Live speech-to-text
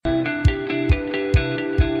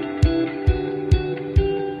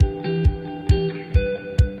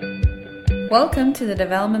Welcome to the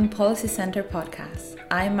Development Policy Center podcast.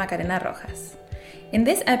 I'm Macarena Rojas. In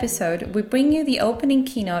this episode, we bring you the opening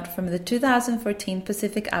keynote from the 2014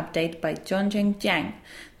 Pacific Update by Yongzheng Jiang,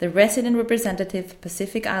 the resident representative of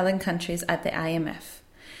Pacific Island countries at the IMF.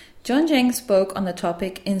 Yongzheng spoke on the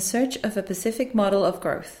topic In Search of a Pacific Model of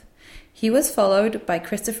Growth. He was followed by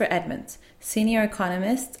Christopher Edmonds, senior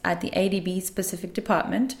economist at the ADB's Pacific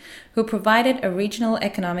Department, who provided a regional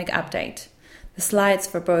economic update. The slides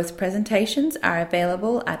for both presentations are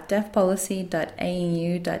available at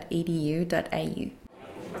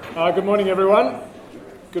devpolicy.anu.edu.au. Good morning, everyone.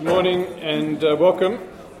 Good morning and welcome.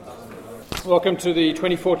 Welcome to the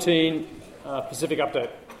 2014 Pacific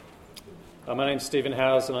Update. My name is Stephen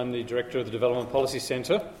Howes and I'm the Director of the Development Policy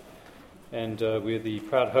Centre. And we're the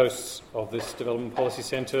proud hosts of this Development Policy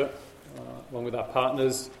Centre, along with our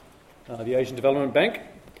partners, the Asian Development Bank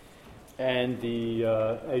and the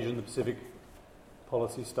Asian and the Pacific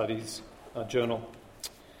Policy Studies Journal.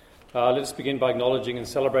 Let us begin by acknowledging and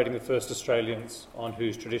celebrating the first Australians on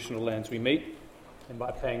whose traditional lands we meet, and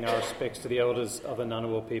by paying our respects to the elders of the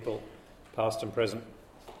Ngunnawal people, past and present.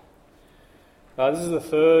 This is the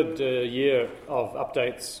third year of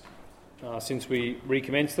updates since we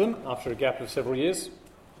recommenced them after a gap of several years.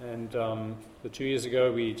 And 2 years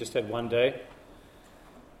ago we just had 1 day.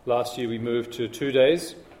 Last year we moved to 2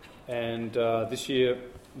 days, and this year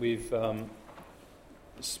we've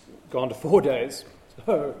gone to 4 days.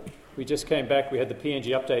 So we just came back. We had the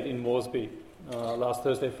PNG update in Moresby last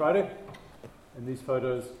Thursday, Friday, and these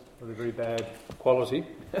photos are of very bad quality.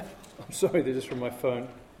 I'm sorry, they're just from my phone.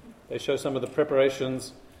 They show some of the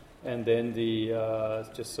preparations and then the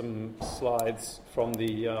just some slides from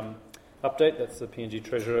the update. That's the PNG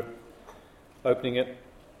Treasurer opening it.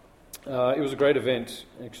 It was a great event,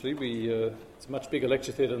 actually. It's a much bigger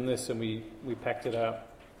lecture theatre than this, and we packed it out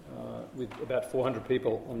with about 400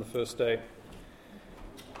 people on the first day.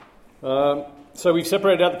 So we've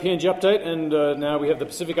separated out the PNG update, and now we have the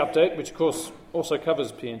Pacific update, which of course also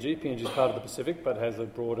covers PNG. PNG is part of the Pacific, but has a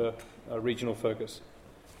broader regional focus.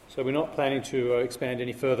 So we're not planning to expand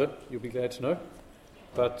any further, you'll be glad to know.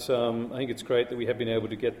 But I think it's great that we have been able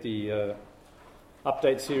to get the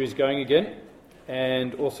update series going again,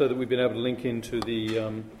 and also that we've been able to link into the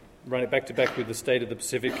run it back to back with the State of the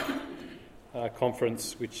Pacific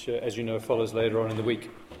conference, which, as you know, follows later on in the week.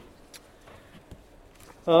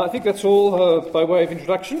 I think that's all by way of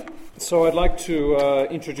introduction. So I'd like to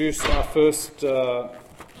introduce our first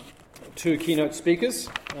two keynote speakers.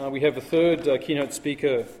 We have a third keynote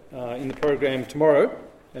speaker in the program tomorrow,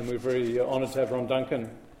 and we're very honoured to have Ron Duncan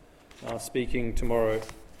speaking tomorrow,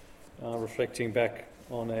 reflecting back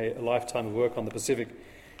on a lifetime of work on the Pacific.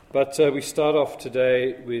 But we start off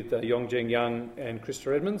today with Yongzheng Jiang and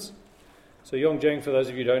Christopher Edmonds. So Yongzheng, for those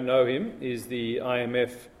of you who don't know him, is the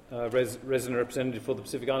IMF resident representative for the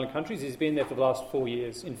Pacific Island countries. He's been there for the last 4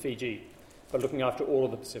 years in Fiji, but looking after all of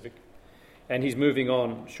the Pacific. And he's moving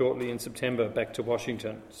on shortly in September back to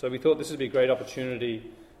Washington. So we thought this would be a great opportunity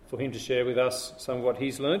for him to share with us some of what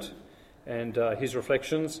he's learnt and his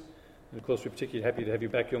reflections. And of course, we're particularly happy to have you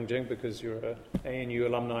back, Yongzheng, because you're an ANU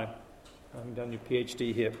alumni, having done your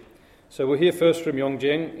PhD here. So we'll hear first from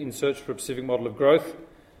Yongzheng, In Search for a Pacific Model of Growth,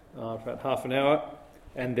 for about half an hour.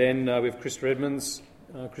 And then we have Christopher Edmonds.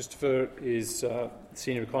 Christopher is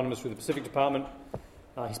senior economist with the Pacific Department.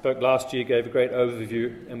 He spoke last year, gave a great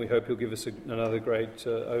overview, and we hope he'll give us another great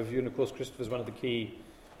overview. And of course, Christopher is one of the key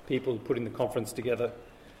people putting the conference together.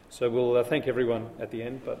 So we'll thank everyone at the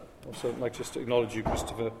end, but also I'd like just to acknowledge you,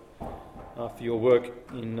 Christopher, for your work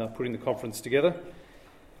in putting the conference together.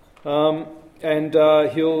 And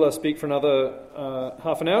he'll speak for another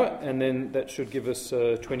half an hour, and then that should give us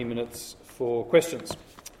 20 minutes for questions.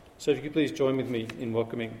 So if you could please join with me in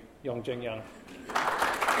welcoming Yongzheng Jiang.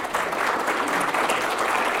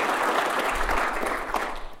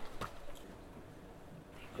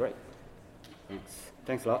 Great.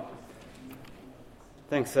 Thanks a lot.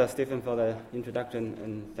 Thanks, Stephen, for the introduction,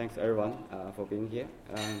 and thanks everyone for being here.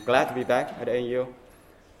 I'm glad to be back at ANU,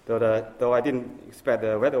 though I didn't expect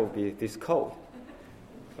the weather would be this cold.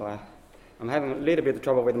 So I'm having a little bit of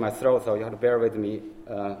trouble with my throat, so you have to bear with me,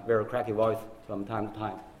 very cracky voice from time to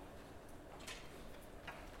time.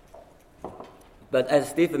 But as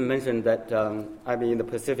Stephen mentioned, that I've been in the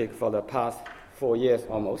Pacific for the past 4 years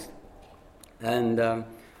almost, and I'm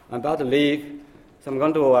about to leave, so I'm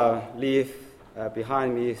going to leave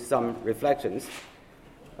behind me some reflections.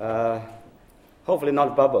 Hopefully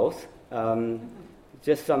not bubbles,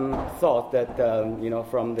 just some thoughts that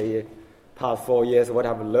from the past 4 years, what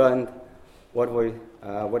I've learned,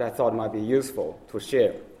 what I thought might be useful to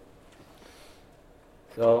share.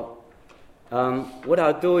 So What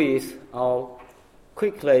I'll do is I'll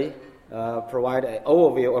quickly provide an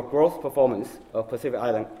overview of growth performance of Pacific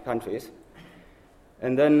Island countries,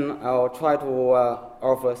 and then I'll try to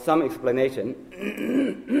offer some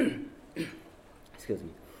explanation excuse me,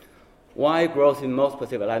 why growth in most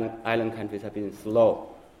Pacific Island countries have been slow.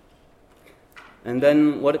 And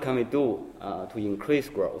then what can we do to increase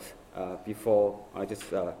growth before I just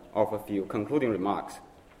offer a few concluding remarks.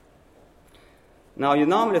 Now, you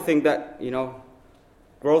normally think that,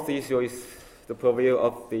 growth issue is the purview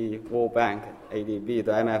of the World Bank, ADB.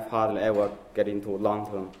 The IMF hardly ever get into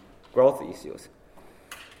long-term growth issues.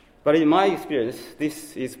 But in my experience,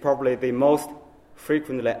 this is probably the most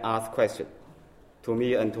frequently asked question to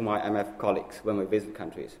me and to my IMF colleagues when we visit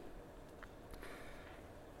countries.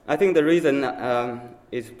 I think the reason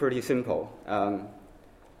is pretty simple,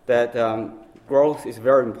 that growth is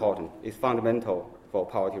very important, it's fundamental for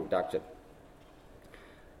poverty reduction.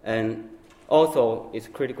 And also, it's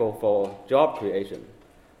critical for job creation.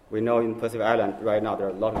 We know in Pacific Island right now there are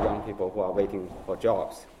a lot of young people who are waiting for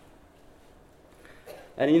jobs.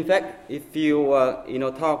 And in fact, if you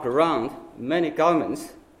talk around, many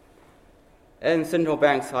governments and central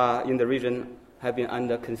banks in the region have been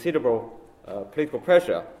under considerable political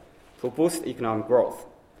pressure to boost economic growth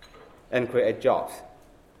and create jobs.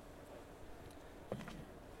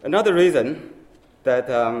 Another reason that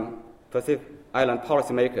Pacific Island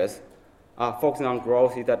policymakers are focusing on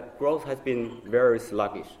growth is that growth has been very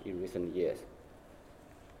sluggish in recent years.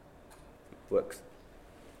 Works.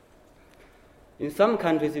 In some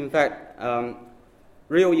countries, in fact,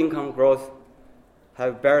 real income growth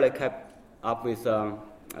have barely kept up with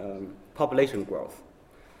population growth.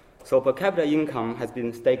 So per capita income has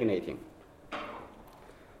been stagnating.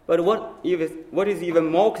 But what is even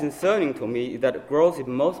more concerning to me is that growth in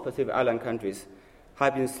most Pacific Island countries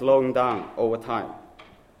have been slowing down over time.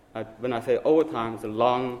 When I say over time, it's a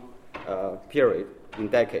long period, in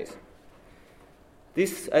decades.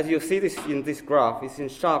 This, as you see this in this graph, is in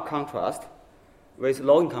sharp contrast with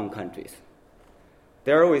low-income countries.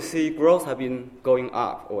 There we see growth have been going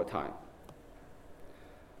up over time.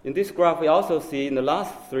 In this graph, we also see in the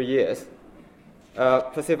last 3 years,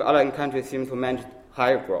 Pacific Island countries seem to manage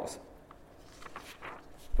higher growth.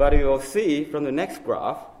 But you will see from the next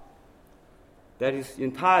graph that is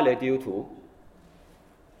entirely due to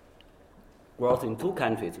growth in two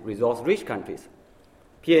countries, resource-rich countries,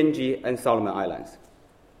 PNG and Solomon Islands.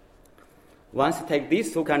 Once you take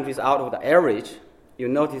these two countries out of the average, you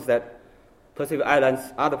notice that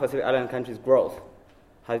other Pacific Island countries' growth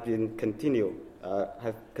have continued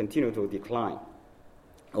to decline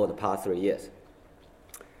over the past 3 years.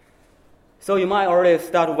 So you might already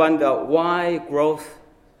start to wonder why growth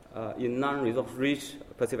in non-resource-rich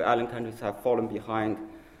Pacific Island countries have fallen behind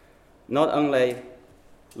not only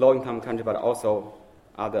low-income countries but also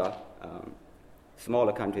other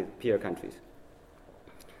smaller countries, peer countries.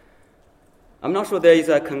 I'm not sure there is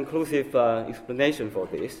a conclusive explanation for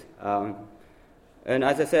this. And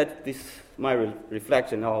as I said, this is my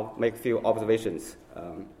reflection. I'll make a few observations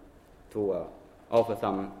to offer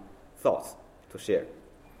some thoughts to share.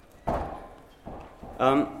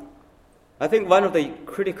 I think one of the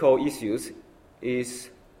critical issues is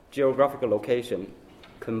geographical location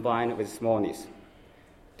combined with smallness.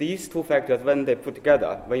 These two factors, when you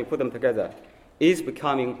put them together, is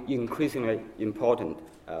becoming increasingly important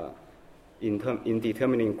in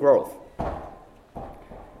determining growth.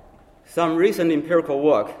 Some recent empirical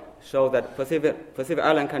work show that Pacific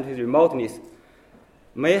Island countries' remoteness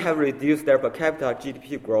may have reduced their per capita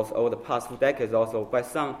GDP growth over the past 2 decades also by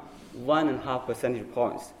some 1.5 percentage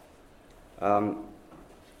points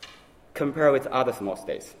compared with other small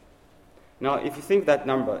states. Now, if you think that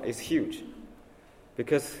number is huge,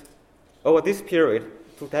 because over this period,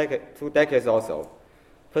 2 decades also,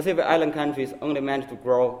 Pacific Island countries only managed to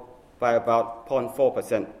grow by about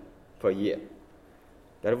 0.4% per year.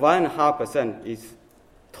 That 1.5% is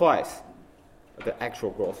twice the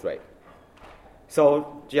actual growth rate.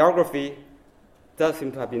 So geography does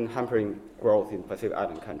seem to have been hampering growth in Pacific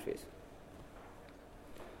Island countries.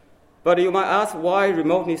 But you might ask why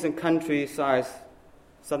remoteness and country size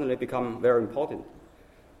suddenly become very important.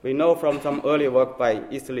 We know from some earlier work by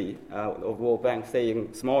Easterly of World Bank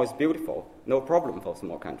saying small is beautiful, no problem for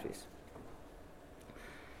small countries.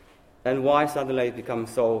 And why suddenly it becomes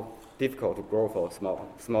so difficult to grow for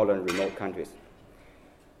smaller and remote countries?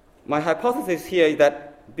 My hypothesis here is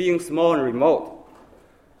that being small and remote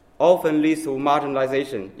often leads to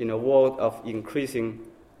marginalization in a world of increasing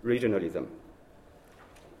regionalism.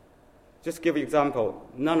 Just give an example,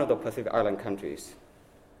 none of the Pacific Island countries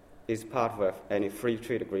is part of any free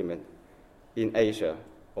trade agreement in Asia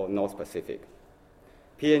or North Pacific.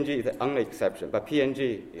 PNG is the only exception, but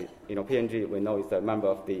PNG we know is a member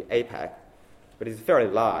of the APEC, but it's very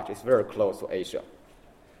large, it's very close to Asia.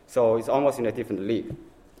 So it's almost in a different league.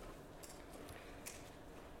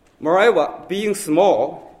 Moreover, being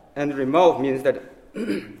small and remote means that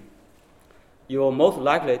you are most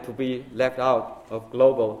likely to be left out of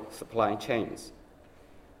global supply chains.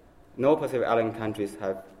 No Pacific Island countries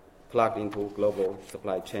have plugged into global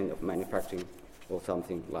supply chain of manufacturing or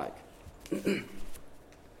something like.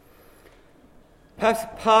 Perhaps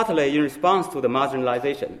partly in response to the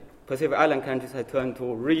marginalization, Pacific Island countries have turned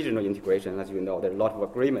to regional integration. As you know, there are a lot of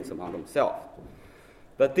agreements among themselves.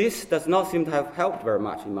 But this does not seem to have helped very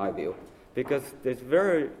much, in my view, because there's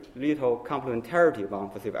very little complementarity among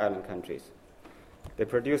Pacific Island countries. They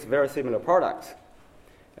produce very similar products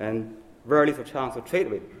and very little chance to trade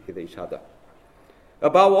with each other.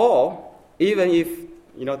 Above all, even if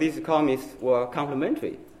these economies were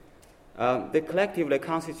complementary, they collectively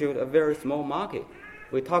constitute a very small market.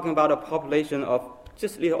 We're talking about a population of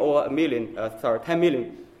just a little over 10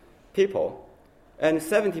 million people, and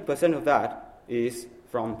 70% of that is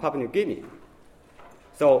from Papua New Guinea.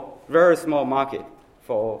 So, very small market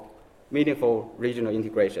for meaningful regional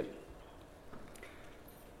integration.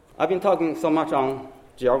 I've been talking so much on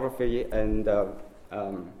geography and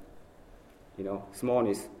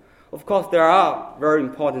smallness. Of course, there are very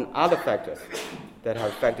important other factors that have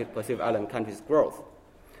affected Pacific Island countries' growth.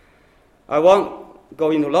 I won't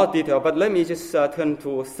go into a lot of detail, but let me just turn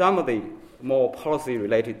to some of the more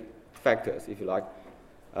policy-related factors, if you like,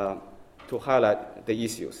 to highlight the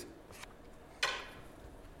issues.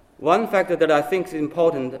 One factor that I think is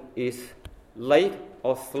important is late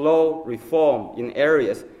or slow reform in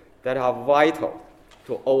areas that are vital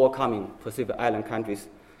to overcoming Pacific Island countries'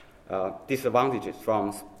 disadvantages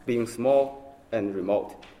from being small and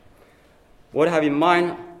remote. What I have in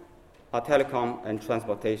mind are telecom and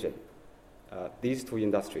transportation. These two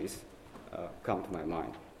industries come to my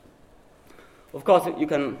mind. Of course, you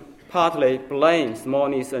can partly blame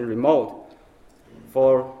smallness and remote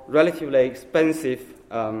for relatively expensive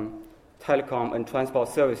telecom and transport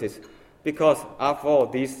services because, after all,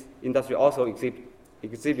 these industries also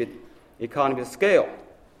exhibit economies of scale.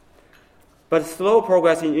 But slow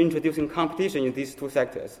progress in introducing competition in these two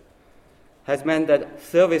sectors has meant that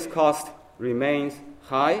service cost remains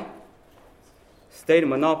high. State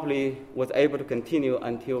monopoly was able to continue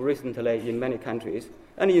until recently in many countries,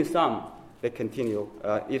 and in some, it continues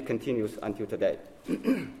until today.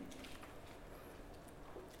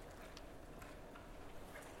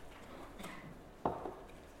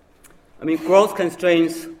 Growth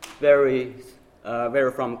constraints vary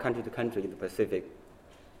from country to country in the Pacific.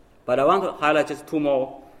 But I want to highlight just two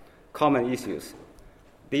more common issues.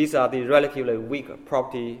 These are the relatively weak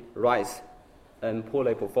property rights and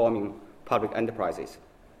poorly performing public enterprises.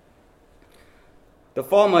 The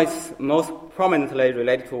former is most prominently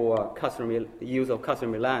related to use of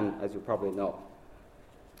customary land, as you probably know.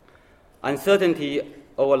 Uncertainty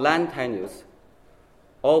over land tenures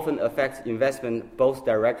often affects investment both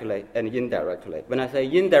directly and indirectly. When I say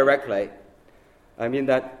indirectly, I mean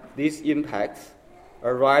that these impacts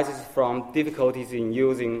arises from difficulties in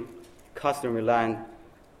using customary land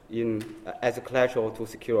as a collateral to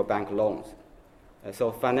secure bank loans.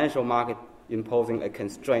 So financial market imposing a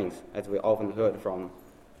constraint, as we often heard from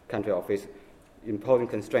country office, imposing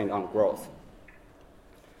constraint on growth.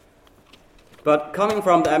 But coming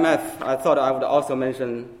from the MF, I thought I would also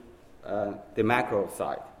mention the macro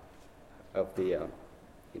side of the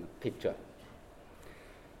picture.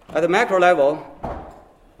 At the macro level,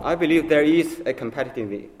 I believe there is a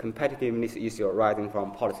competitiveness issue arising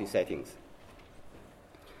from policy settings.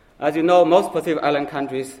 As you know, most Pacific Island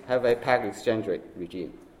countries have a pegged exchange rate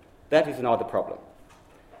regime. That is not the problem.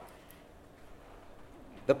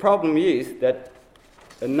 The problem is that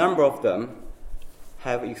a number of them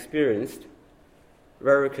have experienced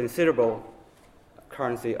very considerable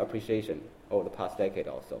currency appreciation over the past decade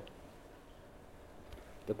or so.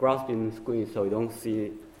 The graph's been squeezed, so you don't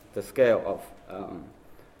see the scale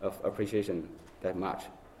of appreciation that much.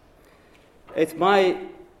 It's my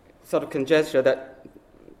sort of conjecture that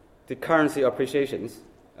the currency appreciation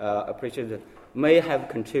may have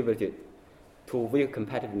contributed to weak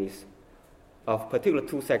competitiveness of particular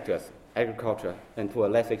two sectors, agriculture and to a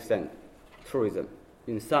less extent, tourism,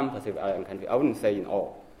 in some Pacific Island countries. I wouldn't say in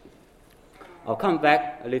all. I'll come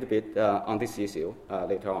back a little bit on this issue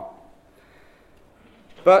later on.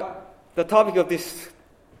 But the topic of this,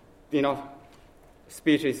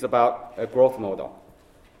 speech is about a growth model.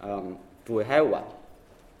 Do we have one?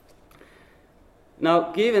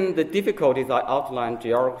 Now, given the difficulties I outlined,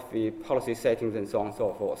 geography, policy settings, and so on and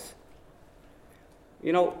so forth,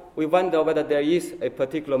 we wonder whether there is a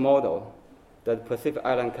particular model that Pacific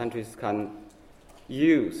Island countries can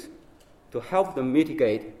use to help them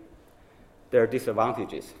mitigate their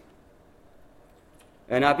disadvantages.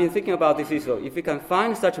 And I've been thinking about this issue. If we can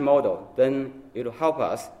find such a model, then it will help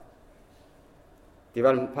us,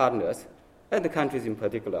 development partners, and the countries in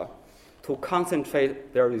particular, to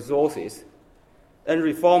concentrate their resources and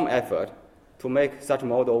reform effort to make such a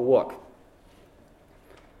model work.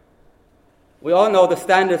 We all know the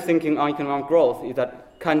standard thinking on economic growth is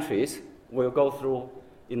that countries will go through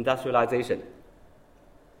industrialization.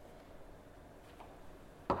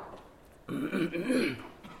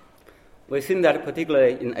 We've seen that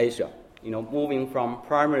particularly in Asia, moving from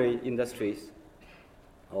primary industries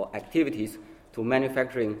or activities to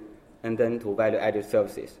manufacturing and then to value-added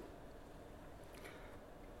services.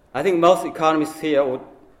 I think most economists here would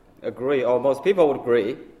agree, or most people would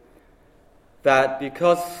agree, that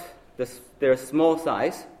because their small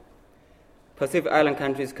size, Pacific Island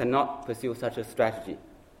countries cannot pursue such a strategy,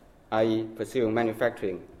 i.e. pursuing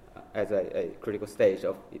manufacturing as a critical stage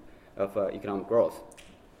of economic growth.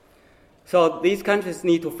 So these countries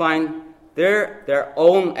need to find their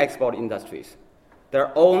own export industries,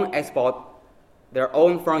 their own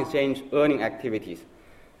foreign exchange earning activities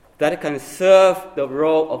that can serve the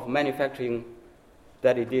role of manufacturing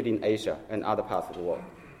that it did in Asia and other parts of the world.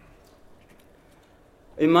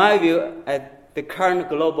 In my view, at the current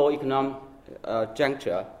global economic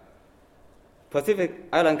juncture, Pacific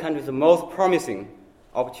Island countries' most promising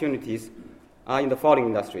opportunities are in the following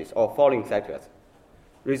industries or following sectors.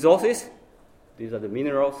 Resources, these are the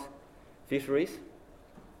minerals, fisheries,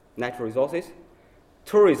 natural resources,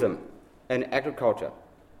 tourism, and agriculture.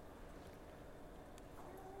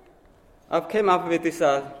 I've came up with this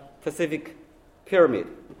Pacific pyramid.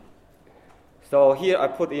 So here I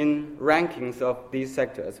put in rankings of these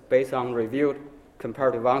sectors based on reviewed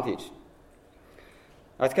comparative advantage.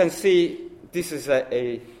 As you can see, this is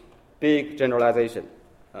a big generalization.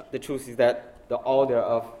 The truth is that the order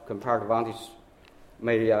of comparative advantage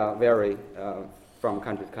may vary from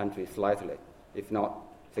country to country slightly, if not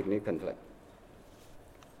significantly.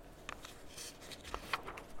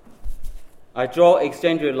 I draw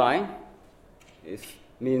exchange rate line. It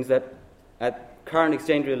means that at current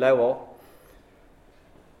exchange rate level,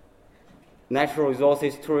 natural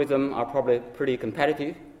resources, tourism are probably pretty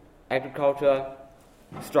competitive, agriculture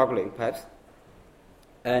struggling perhaps,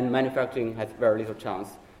 and manufacturing has very little chance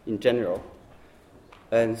in general.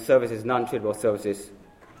 And services, non-tradable services,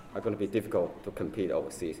 are going to be difficult to compete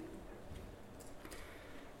overseas.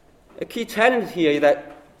 A key challenge here is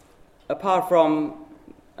that apart from,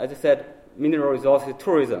 as I said, mineral resources,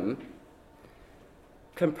 tourism,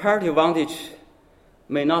 comparative advantage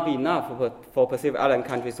may not be enough for Pacific Island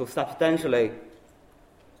countries to substantially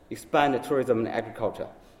expand the tourism and agriculture.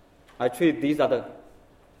 I treat these are the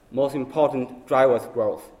most important drivers of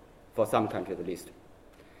growth for some countries at least.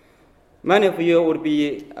 Many of you would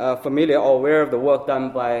be familiar or aware of the work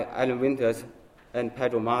done by Alan Winters and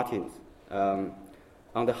Pedro Martins on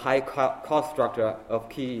the high cost structure of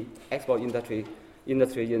key export industry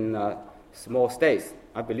in small states.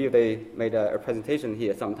 I believe they made a presentation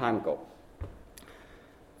here some time ago.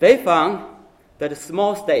 They found that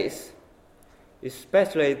small states,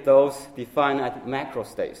 especially those defined as macro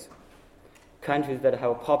states, countries that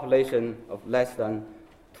have a population of less than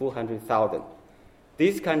 200,000,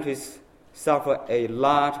 these countries suffer a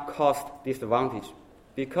large cost disadvantage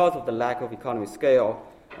because of the lack of economy scale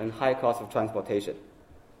and high cost of transportation.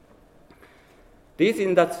 These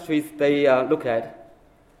industries they look at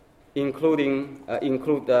include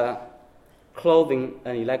clothing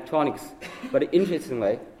and electronics, but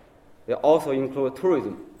interestingly, they also include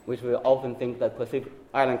tourism, which we often think that Pacific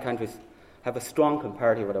Island countries have a strong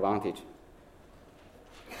comparative advantage.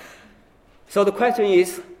 So the question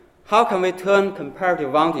is, how can we turn comparative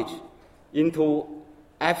advantage into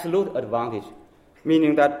absolute advantage,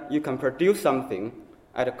 meaning that you can produce something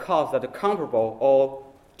at a cost that is comparable or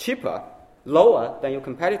cheaper, lower than your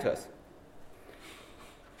competitors?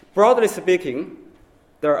 Broadly speaking,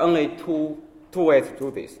 there are only two ways to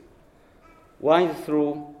do this. One is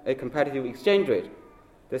through a competitive exchange rate.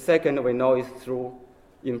 The second we know is through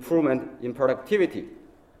improvement in productivity,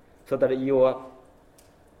 so that your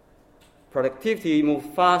productivity moves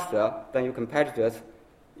faster than your competitors,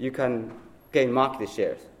 you can gain market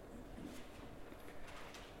shares.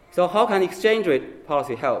 So how can exchange rate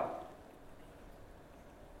policy help?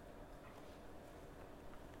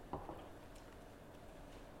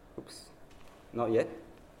 Oops, not yet.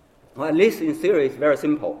 Well, at least in theory, it's very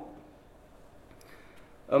simple.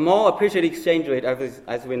 A more appreciated exchange rate,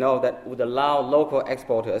 as we know, that would allow local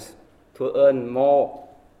exporters to earn more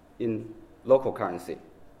in local currency.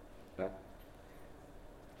 Right?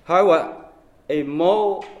 However, a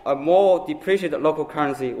more depreciated local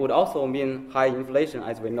currency would also mean high inflation,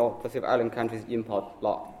 as we know Pacific Island countries import a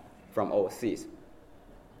lot from overseas.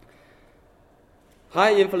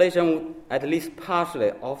 High inflation would at least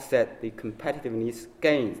partially offset the competitiveness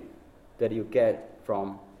gains that you get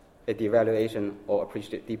from a devaluation or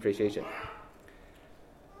depreciation.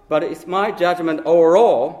 But it's my judgment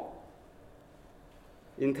overall,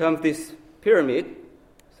 in terms of this pyramid,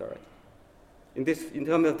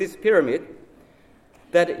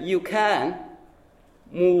 that you can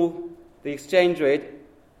move the exchange rate,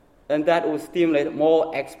 and that will stimulate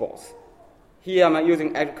more exports. Here I'm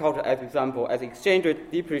using agriculture as example. As exchange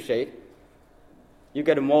rate depreciate, you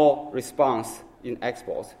get more response in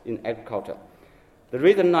exports in agriculture. The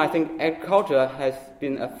reason I think agriculture has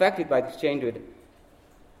been affected by the exchange rate,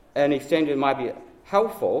 and exchange rate might be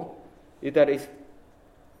helpful, is that it's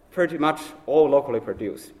pretty much all locally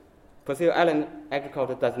produced. Pacific Island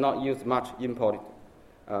agriculture does not use much imported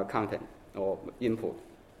content or input.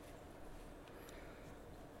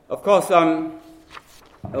 Of course, I'm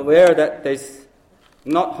aware that there's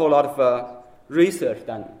not a whole lot of research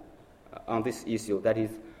done on this issue, that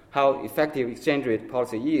is, how effective exchange rate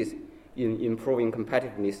policy is in improving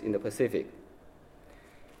competitiveness in the Pacific.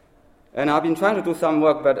 And I've been trying to do some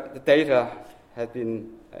work, but the data has been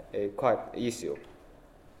quite an issue.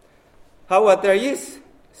 However, there is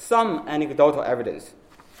some anecdotal evidence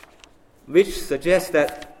which suggests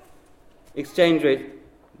that exchange rate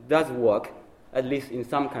does work, at least in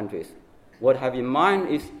some countries. What I have in mind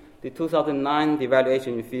is the 2009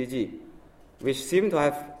 devaluation in Fiji, which seemed to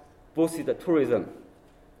have boosted the tourism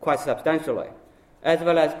quite substantially, as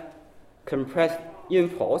well as compressed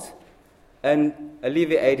imports and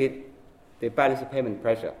alleviated the balance payment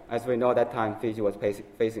pressure. As we know, at that time Fiji was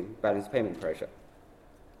facing balance payment pressure.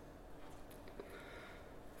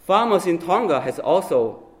 Farmers in Tonga has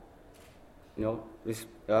also,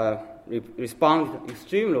 responded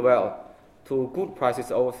extremely well to good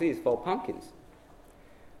prices overseas for pumpkins.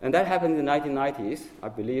 And that happened in the 1990s, I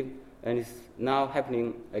believe, and it's now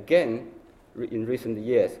happening again in recent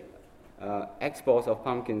years. Exports of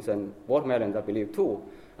pumpkins and watermelons, I believe, too,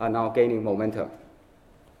 are now gaining momentum.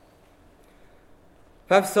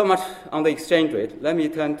 Perhaps so much on the exchange rate. Let me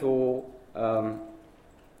turn to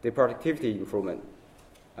the productivity improvement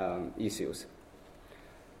issues.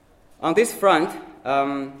 On this front,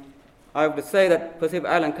 I would say that Pacific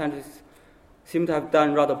Island countries seem to have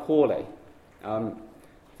done rather poorly.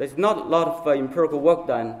 There's not a lot of empirical work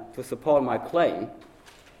done to support my claim.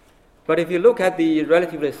 But if you look at the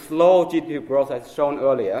relatively slow GDP growth as shown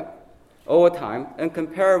earlier, over time, and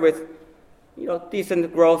compare with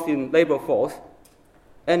decent growth in labor force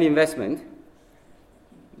and investment,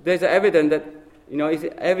 there's evident that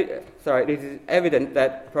it is evident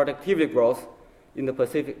that productivity growth in the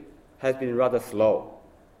Pacific has been rather slow.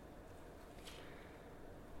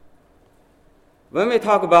 When we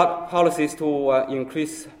talk about policies to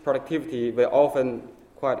increase productivity, we often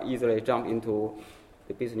quite easily jump into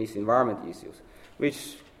the business environment issues,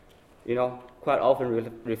 which quite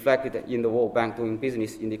often reflected in the World Bank doing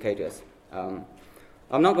business indicators. I'm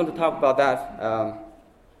not going to talk about that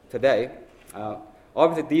today.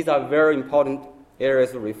 Obviously, these are very important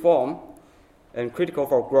areas of reform and critical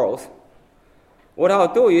for growth. What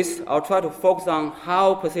I'll do is I'll try to focus on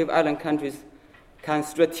how Pacific Island countries can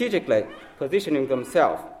strategically position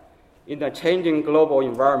themselves in a changing global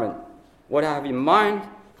environment. What I have in mind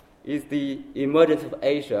is the emergence of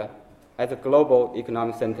Asia as a global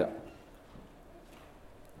economic center.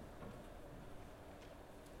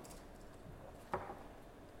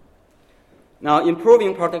 Now,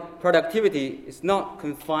 improving productivity is not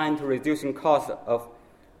confined to reducing costs of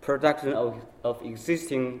production of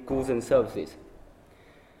existing goods and services.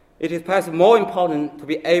 It is perhaps more important to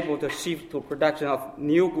be able to shift to production of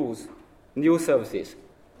new goods, new services.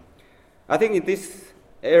 I think in this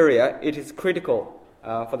area, it is critical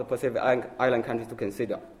for the Pacific Island countries to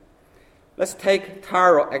consider. Let's take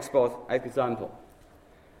taro exports as an example.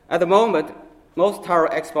 At the moment, most taro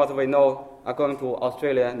exports we know are going to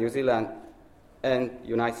Australia, New Zealand, and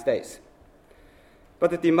United States.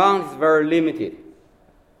 But the demand is very limited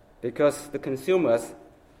because the consumers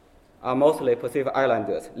are mostly Pacific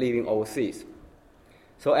Islanders living overseas.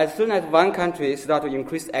 So as soon as one country starts to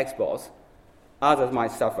increase exports, others might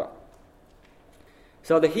suffer.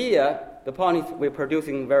 So here, the point is we're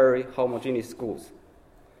producing very homogeneous goods,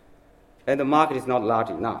 and the market is not large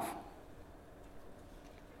enough.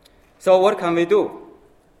 So what can we do?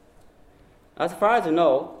 As far as I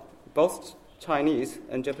know, both Chinese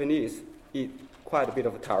and Japanese eat quite a bit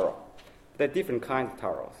of taro. They're different kinds of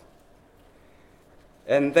taros.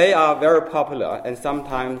 And they are very popular and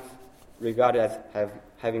sometimes regarded as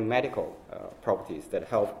having medical properties that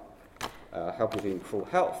help you to improve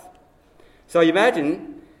health. So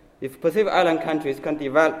imagine if Pacific Island countries can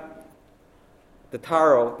develop the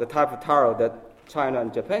type of taro that China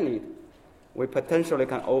and Japan need, we potentially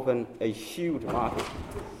can open a huge market.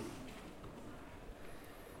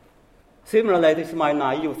 Similarly, this is my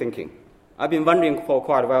naive thinking. I've been wondering for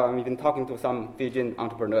quite a while, and we've been talking to some Fijian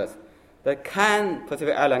entrepreneurs, that can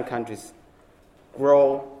Pacific Island countries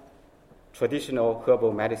grow traditional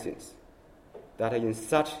herbal medicines that are in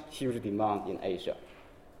such huge demand in Asia?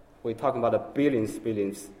 We're talking about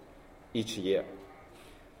billions each year.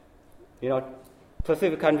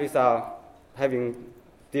 Pacific countries are having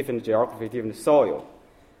different geography, different soil.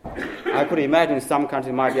 I could imagine some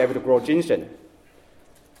countries might be able to grow ginseng,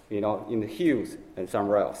 in the hills and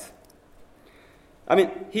somewhere else.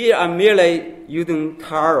 Here I'm merely using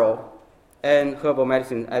taro and herbal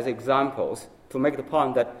medicine as examples to make the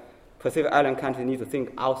point that Pacific Island countries need to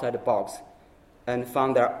think outside the box and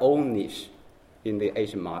find their own niche in the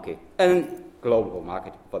Asian market and global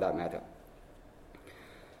market for that matter.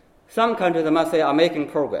 Some countries, I must say, are making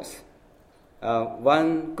progress.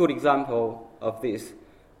 One good example of this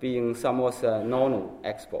being Samoa's nono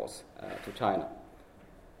exports to China.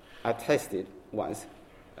 I tasted once.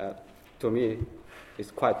 To me,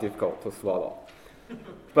 it's quite difficult to swallow.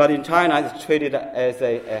 But in China, it's treated as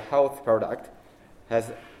a health product,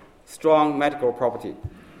 has strong medical property.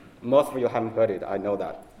 Most of you haven't heard it, I know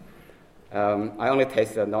that. I only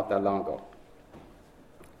tasted it not that long ago.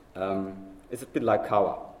 It's a bit like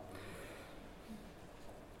kava.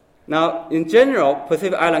 Now, in general,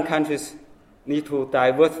 Pacific Island countries need to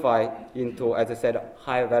diversify into, as I said,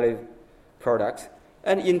 high-value products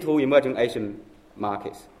and into emerging Asian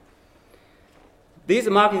markets. These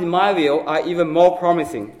markets, in my view, are even more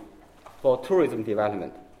promising for tourism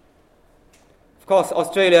development. Of course,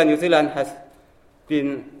 Australia and New Zealand has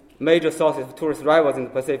been major sources of tourist arrivals in the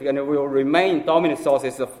Pacific and will remain dominant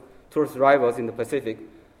sources of tourist arrivals in the Pacific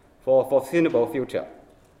for a foreseeable future.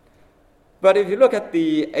 But if you look at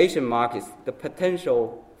the Asian markets, the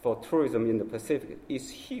potential for tourism in the Pacific is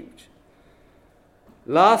huge.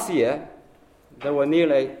 Last year, there were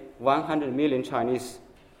nearly 100 million Chinese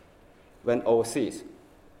went overseas.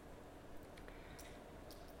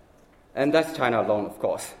 And that's China alone, of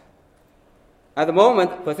course. At the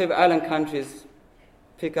moment, Pacific Island countries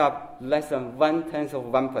pick up less than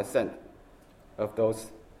 0.1% of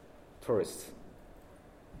those tourists.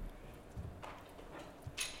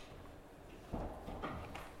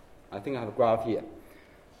 I think I have a graph here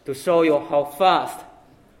to show you how fast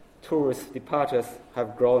tourist departures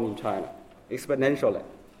have grown in China, exponentially,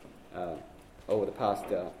 over the past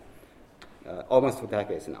almost 2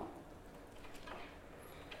 decades now.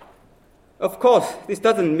 Of course, this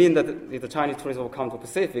doesn't mean that the Chinese tourists will come to the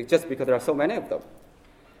Pacific just because there are so many of them.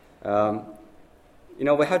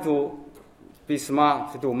 We have to be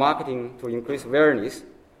smart to do marketing to increase awareness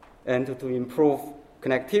and to improve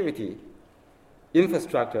connectivity,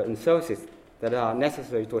 infrastructure, and services that are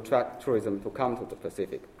necessary to attract tourism to come to the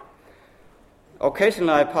Pacific.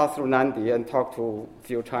 Occasionally, I pass through Nadi and talk to a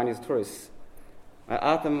few Chinese tourists. I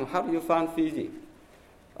ask them, how do you find Fiji?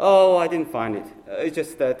 Oh, I didn't find it. It's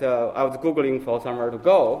just that I was Googling for somewhere to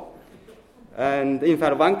go. And in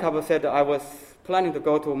fact, one couple said I was planning to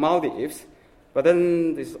go to Maldives, but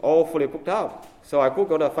then it's all fully booked out. So I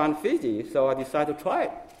Googled and found Fiji, so I decided to try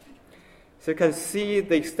it. So you can see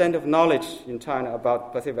the extent of knowledge in China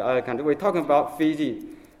about Pacific Island countries. We're talking about Fiji,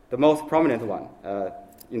 the most prominent one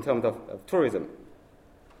in terms of tourism.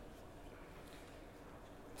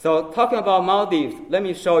 So talking about Maldives, let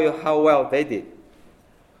me show you how well they did.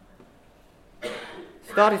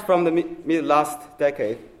 Started from the mid last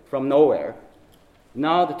decade, from nowhere.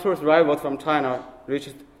 Now the tourist arrivals from China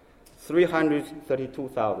reached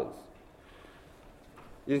 332,000.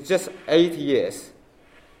 In just 8 years,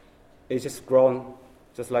 it's just grown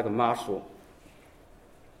just like a mushroom.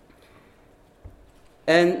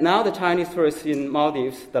 And now the Chinese tourists in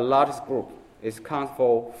Maldives, the largest group, accounts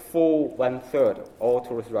for full 1/3 of all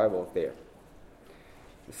tourist arrivals there.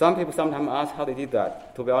 Some people sometimes ask how they did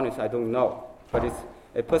that. To be honest, I don't know. But it's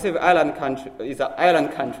a Pacific Island country. It's an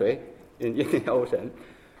island country in the Indian Ocean.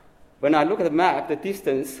 When I look at the map, the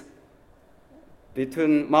distance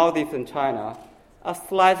between Maldives and China are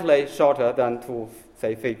slightly shorter than to,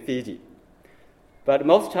 say, Fiji. But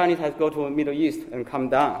most Chinese have to go to the Middle East and come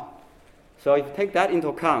down. So if you take that into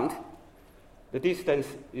account, the distance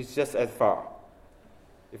is just as far.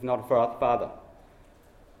 if not farther.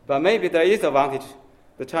 But maybe there is advantage.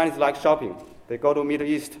 The Chinese like shopping. They go to Middle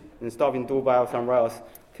East and stop in Dubai or somewhere else,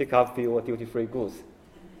 pick up few duty-free goods.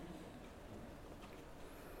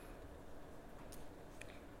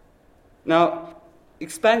 Now,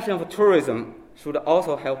 expansion of tourism should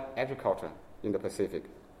also help agriculture in the Pacific.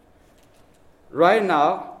 Right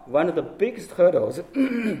now, one of the biggest hurdles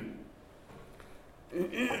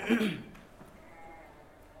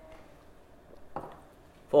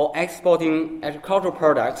for exporting agricultural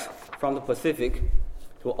products from the Pacific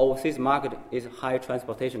to overseas market is high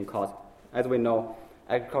transportation costs. As we know,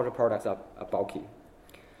 agricultural products are bulky.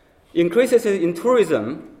 Increases in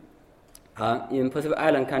tourism in Pacific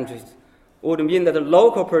Island countries would mean that the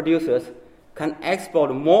local producers can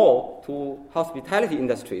export more to hospitality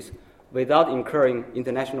industries without incurring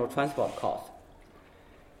international transport costs.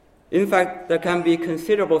 In fact, there can be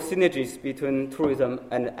considerable synergies between tourism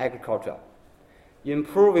and agriculture.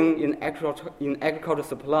 Improving in agricultural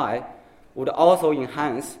supply would also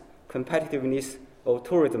enhance competitiveness of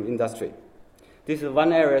tourism industry. This is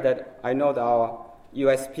one area that I know that our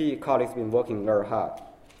USP colleagues have been working very hard.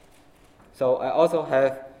 So I also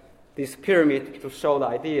have this pyramid to show the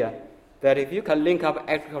idea that if you can link up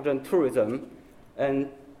agriculture and tourism, and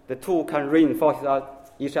the two can reinforce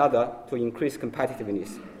each other to increase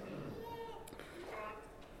competitiveness.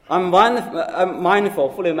 I'm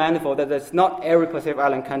fully mindful that there's not every Pacific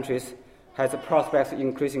Island countries has the prospects of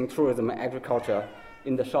increasing tourism and agriculture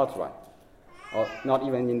in the short run, or not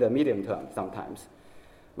even in the medium term sometimes,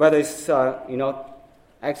 whether it's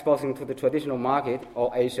exporting to the traditional market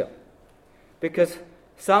or Asia. Because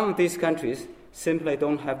some of these countries simply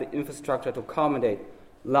don't have the infrastructure to accommodate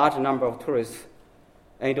large number of tourists,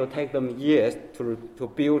 and it will take them years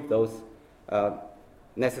to build those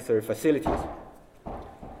necessary facilities.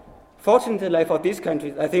 Fortunately for these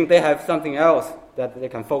countries, I think they have something else that they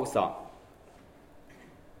can focus on.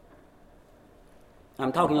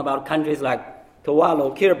 I'm talking about countries like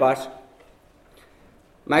Tuvalu, Kiribati,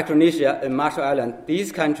 Micronesia, and Marshall Islands.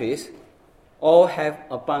 These countries all have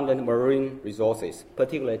abundant marine resources,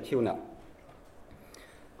 particularly tuna.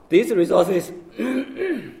 These resources,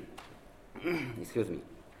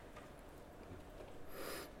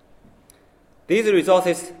 These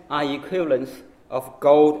resources are equivalents of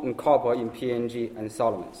gold and copper in PNG and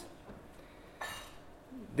Solomons.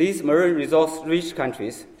 These marine resource-rich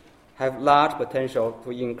countries have large potential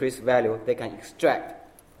to increase value they can extract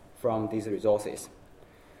from these resources.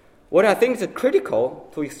 What I think is critical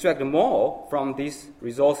to extract more from these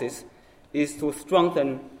resources is to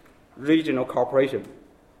strengthen regional cooperation,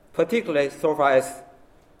 particularly so far as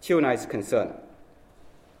tuna is concerned.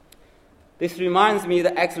 This reminds me of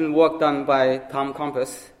the excellent work done by Tom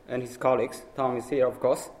Compass and his colleagues. Tom is here, of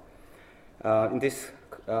course, in this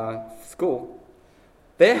school.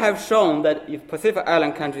 They have shown that if Pacific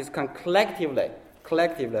Island countries can collectively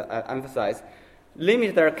emphasize,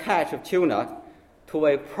 limit their catch of tuna to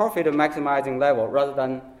a profit-maximizing level rather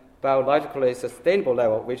than biologically sustainable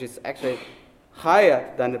level, which is actually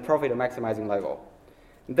higher than the profit-maximizing level,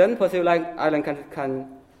 then Pacific Island countries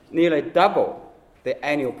can nearly double the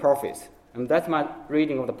annual profits. And that's my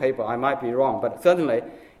reading of the paper. I might be wrong, but certainly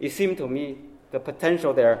it seemed to me the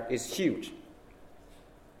potential there is huge.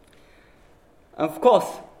 Of course,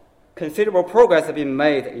 considerable progress has been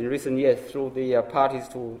made in recent years through the parties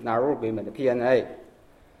to Nauru Agreement, the PNA.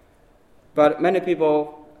 But many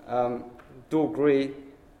people do agree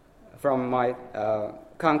from my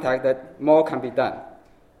contact that more can be done,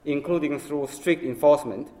 including through strict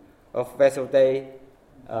enforcement of vessel day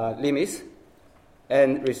limits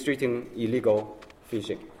and restricting illegal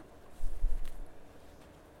fishing.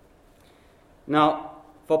 Now,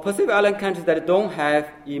 for Pacific Island countries that don't have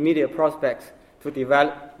immediate prospects to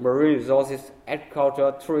develop marine resources,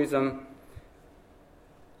 agriculture, tourism,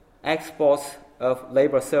 exports of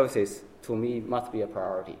labor services, to me, must be a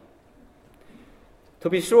priority. To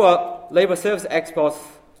be sure, labor service exports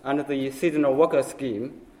under the seasonal worker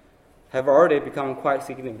scheme have already become quite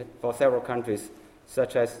significant for several countries,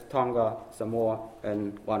 such as Tonga, Samoa,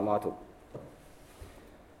 and Vanuatu.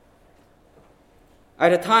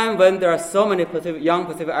 At a time when there are so many young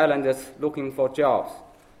Pacific Islanders looking for jobs,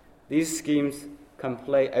 these schemes can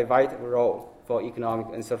play a vital role for economic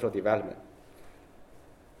and social development.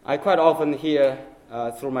 I quite often hear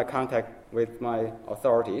through my contact with my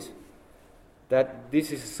authorities that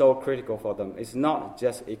this is so critical for them. It's not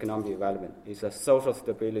just economic development, it's a social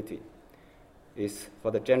stability. It's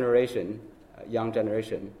for the generation, young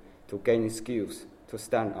generation, to gain skills to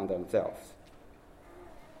stand on themselves.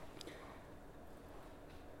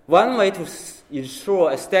 One way to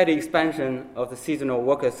ensure a steady expansion of the seasonal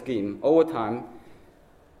worker scheme over time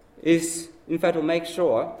is, in fact, to make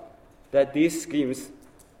sure that these schemes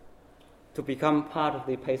to become part of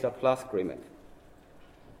the PESA Plus agreement.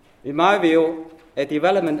 In my view, a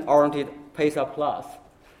development-oriented PESA Plus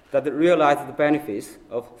that realizes the benefits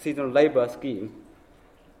of seasonal labor scheme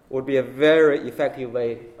would be a very effective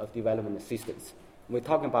way of development assistance. We're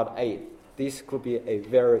talking about aid. This could be a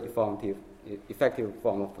very effective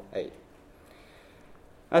form of aid.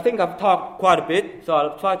 I think I've talked quite a bit, so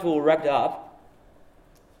I'll try to wrap it up.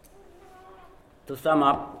 To sum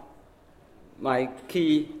up my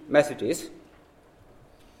key messages,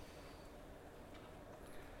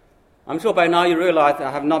 I'm sure by now you realize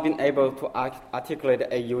I have not been able to articulate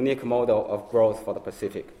a unique model of growth for the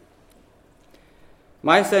Pacific.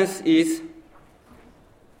 My sense is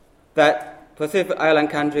that Pacific Island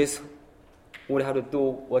countries would have to do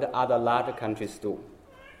what other larger countries do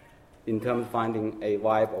in terms of finding a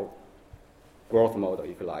viable growth model,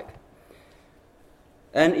 if you like.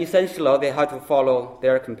 And essentially, they have to follow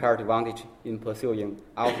their comparative advantage in pursuing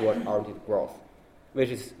outward-oriented growth, which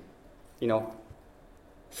is,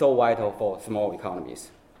 so vital for small economies.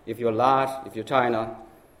 If you're large, if you're China,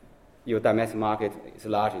 your domestic market is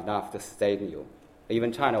large enough to sustain you.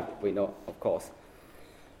 Even China, we know, of course,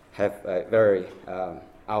 have a very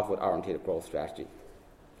outward-oriented growth strategy.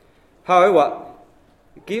 However,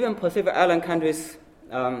 given Pacific Island countries'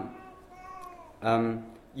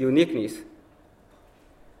 uniqueness,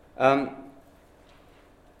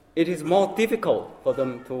 it is more difficult for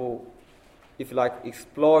them to, if you like,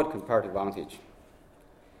 exploit comparative advantage.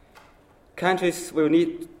 Countries will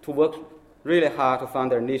need to work really hard to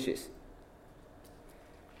find their niches.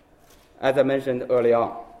 As I mentioned earlier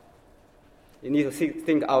on, you need to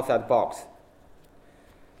think outside the box.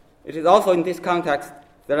 It is also in this context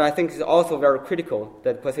that I think is also very critical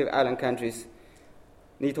that Pacific Island countries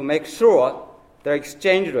need to make sure their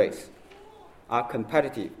exchange rates are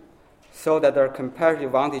competitive so that their comparative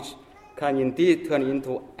advantage can indeed turn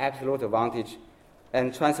into absolute advantage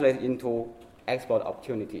and translate into export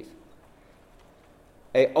opportunities.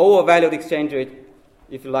 An overvalued exchange rate,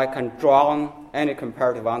 if you like, can drown any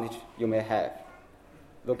comparative advantage you may have,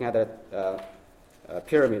 looking at that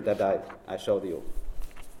pyramid that I showed you.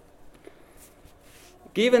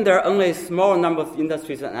 Given there are only a small number of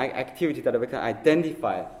industries and activities that we can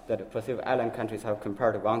identify that the Pacific Island countries have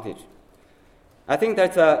comparative advantage, I think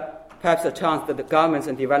there's perhaps a chance that the governments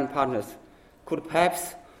and development partners could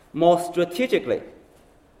perhaps more strategically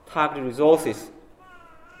target resources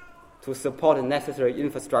to support the necessary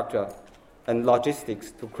infrastructure and logistics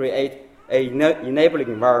to create an enabling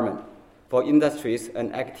environment for industries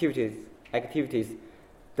and activities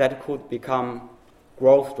that could become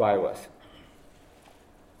growth drivers.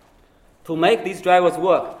 To make these drivers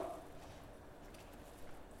work,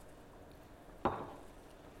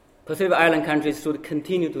 Pacific Island countries should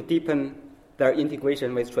continue to deepen their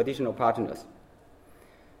integration with traditional partners,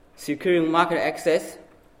 securing market access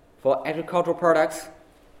for agricultural products,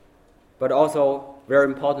 but also, very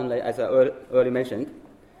importantly, as I earlier mentioned,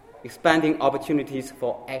 expanding opportunities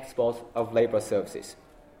for exports of labor services,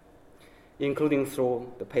 including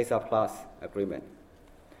through the PESA Plus agreement.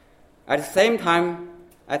 At the same time,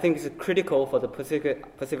 I think it's critical for the Pacific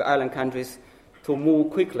Island countries to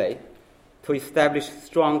move quickly to establish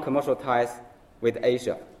strong commercial ties with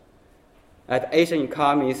Asia, as Asian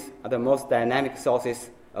economies are the most dynamic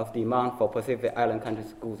sources of demand for Pacific Island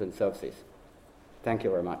countries' goods and services. Thank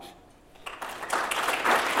you very much.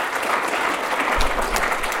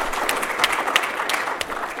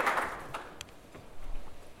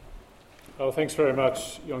 Oh, thanks very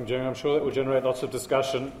much, Yongjing. I'm sure that will generate lots of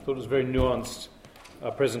discussion. I thought it was a very nuanced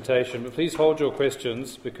presentation. But please hold your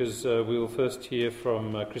questions because we will first hear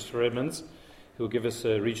from Christopher Edmonds, who will give us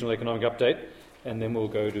a regional economic update, and then we'll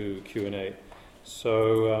go to Q&A.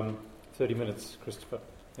 So 30 minutes, Christopher.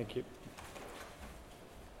 Thank you.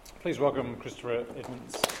 Please welcome Christopher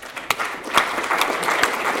Edmonds.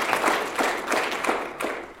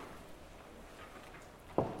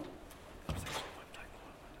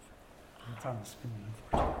 It's on the screen,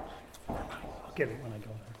 unfortunately. I'll get it when I go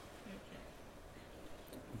there.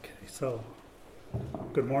 Okay, so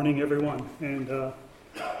good morning, everyone, and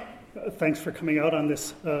thanks for coming out on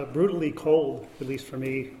this brutally cold, at least for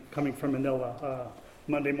me, coming from Manila,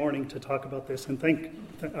 Monday morning to talk about this. And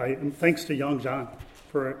thanks to Yongjing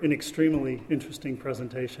for an extremely interesting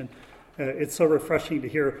presentation. It's so refreshing to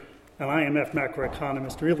hear an IMF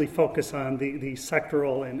macroeconomist really focus on the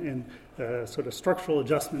sectoral and sort of structural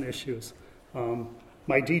adjustment issues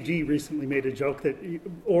My DG recently made a joke that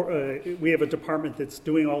we have a department that's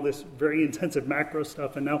doing all this very intensive macro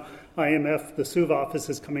stuff, and now IMF, the SUV office,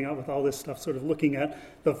 is coming out with all this stuff, sort of looking at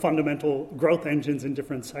the fundamental growth engines in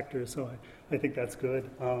different sectors. So I think that's good,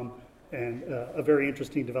 and a very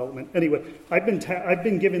interesting development. Anyway, I've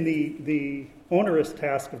been given the onerous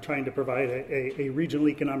task of trying to provide a regional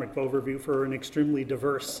economic overview for an extremely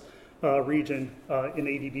diverse region, in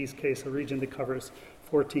ADB's case, a region that covers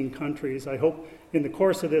 14 countries. I hope in the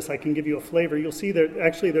course of this I can give you a flavor. You'll see that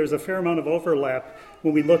actually there's a fair amount of overlap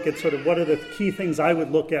when we look at sort of what are the key things I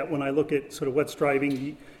would look at when I look at sort of what's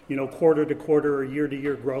driving, quarter to quarter or year to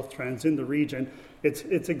year growth trends in the region. It's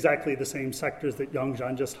exactly the same sectors that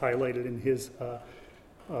Yongzhan just highlighted in his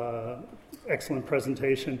excellent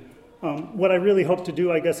presentation. What I really hope to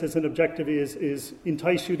do, I guess, as an objective is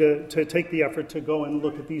entice you to take the effort to go and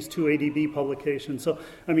look at these two ADB publications. So,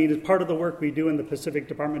 as part of the work we do in the Pacific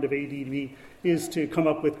Department of ADB is to come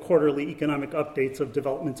up with quarterly economic updates of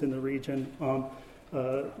developments in the region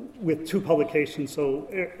with two publications. So,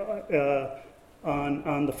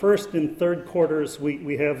 on the first and third quarters,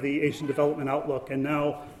 we have the Asian Development Outlook, and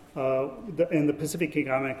now the Pacific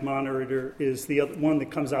Economic Monitor is the other one that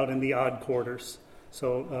comes out in the odd quarters.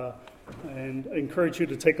 So, and I encourage you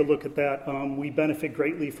to take a look at that. We benefit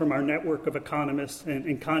greatly from our network of economists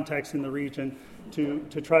and contacts in the region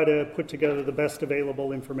to try to put together the best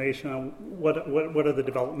available information on what are the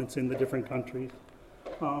developments in the different countries.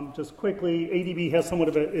 Just quickly, ADB has somewhat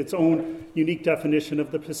of its own unique definition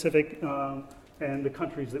of the Pacific and the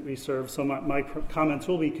countries that we serve. So my comments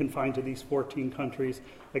will be confined to these 14 countries.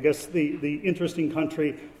 I guess the interesting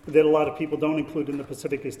country that a lot of people don't include in the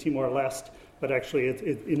Pacific is Timor-Leste, but actually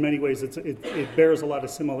in many ways it bears a lot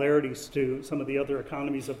of similarities to some of the other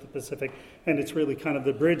economies of the Pacific, and it's really kind of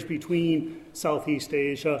the bridge between Southeast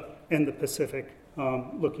Asia and the Pacific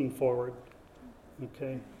looking forward.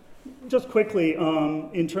 Okay. Just quickly,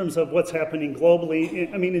 in terms of what's happening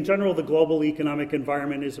globally, in general, the global economic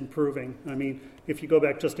environment is improving. If you go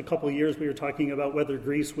back just a couple of years, we were talking about whether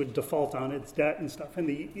Greece would default on its debt and stuff,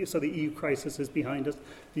 and so the EU crisis is behind us.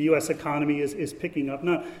 The U.S. economy is picking up,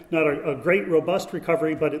 not a great, robust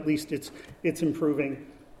recovery, but at least it's improving.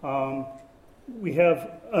 We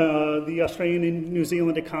have the Australian and New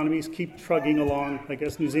Zealand economies keep trugging along. I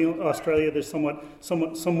guess New Zealand, Australia, there's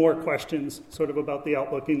some more questions sort of about the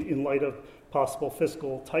outlook in light of possible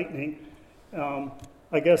fiscal tightening.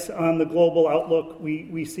 I guess on the global outlook,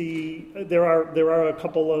 we see there are a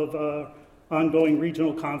couple of ongoing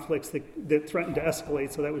regional conflicts that threaten to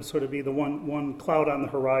escalate. So that would sort of be the one cloud on the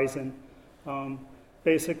horizon.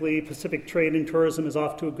 Basically, Pacific trade and tourism is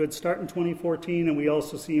off to a good start in 2014, and we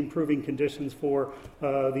also see improving conditions for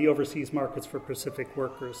the overseas markets for Pacific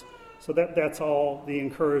workers. So that's all the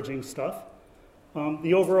encouraging stuff.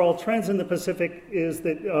 The overall trends in the Pacific is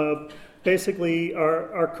that basically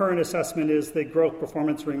our current assessment is that growth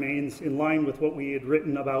performance remains in line with what we had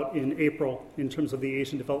written about in April in terms of the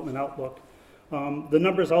Asian Development Outlook. The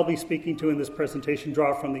numbers I'll be speaking to in this presentation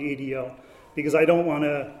draw from the ADO, because I don't want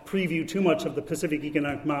to preview too much of the Pacific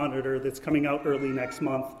Economic Monitor that's coming out early next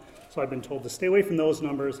month. So I've been told to stay away from those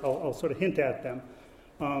numbers. I'll sort of hint at them.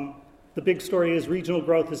 The big story is regional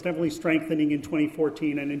growth is definitely strengthening in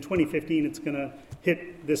 2014, and in 2015 it's going to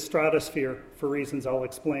hit this stratosphere for reasons I'll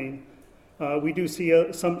explain. We do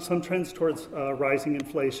see some trends towards rising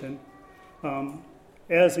inflation.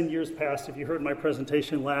 As in years past, if you heard my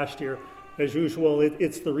presentation last year, as usual,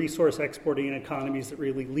 it's the resource exporting economies that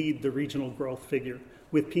really lead the regional growth figure,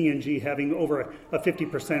 with PNG having over a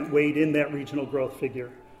 50% weight in that regional growth figure.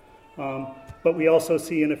 But we also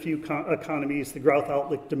see in a few economies the growth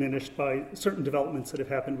outlook diminished by certain developments that have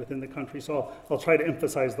happened within the country. So I'll try to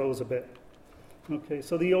emphasize those a bit. Okay,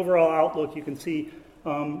 so the overall outlook, you can see,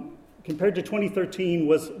 compared to 2013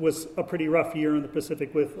 was a pretty rough year in the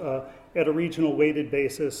Pacific with, at a regional weighted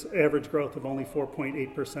basis, average growth of only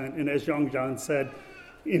 4.8%. And as Yongzhan said,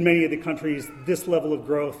 in many of the countries, this level of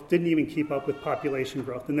growth didn't even keep up with population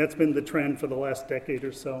growth. And that's been the trend for the last decade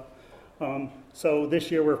or so. So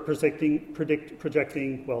this year we're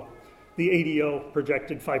projecting, well, the ADO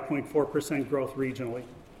projected 5.4% growth regionally.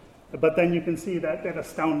 But then you can see that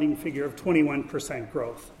astounding figure of 21%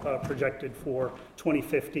 growth projected for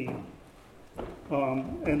 2015.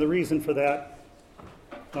 And the reason for that,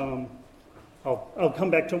 I'll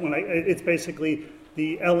come back to it when it's basically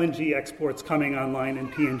the LNG exports coming online in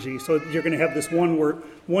PNG. So you're going to have this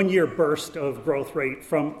 1 year burst of growth rate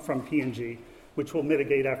from PNG, which will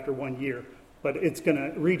mitigate after 1 year. But it's going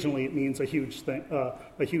to, regionally, it means a huge thing,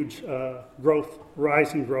 growth,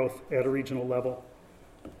 rising growth at a regional level.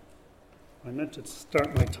 I meant to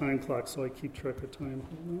start my time clock so I keep track of time.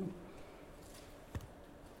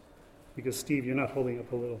 because Steve, you're not holding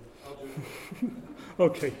up a little.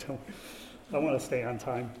 Okay, I want to stay on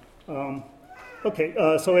time.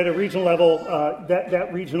 So at a regional level,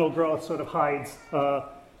 that regional growth sort of hides,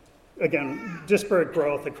 again, disparate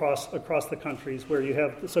growth across the countries, where you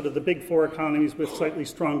have sort of the big four economies with slightly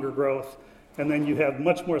stronger growth, and then you have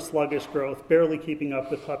much more sluggish growth, barely keeping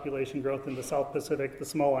up with population growth in the South Pacific, the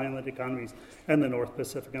small island economies, and the North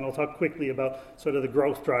Pacific. And I'll talk quickly about sort of the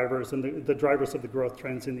growth drivers and the drivers of the growth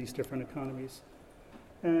trends in these different economies.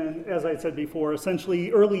 And as I said before,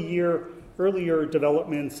 essentially earlier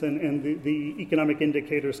developments and the economic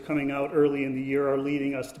indicators coming out early in the year are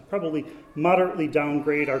leading us to probably moderately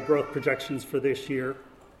downgrade our growth projections for this year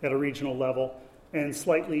at a regional level, and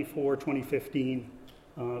slightly for 2015.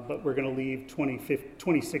 But we're going to leave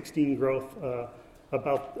 2016 growth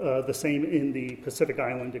about the same in the Pacific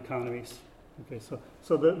Island economies. Okay,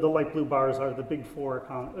 so the light blue bars are the big four,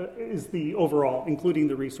 is the overall, including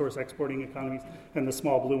the resource exporting economies, and the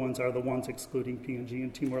small blue ones are the ones excluding PNG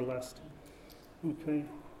and Timor-Leste. Okay.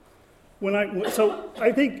 So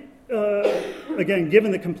I think, again,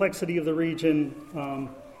 given the complexity of the region,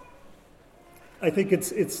 I think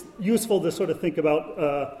it's useful to sort of think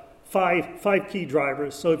about five key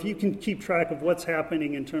drivers. So if you can keep track of what's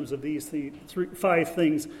happening in terms of these five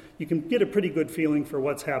things, you can get a pretty good feeling for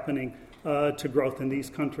what's happening to growth in these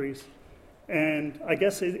countries. And I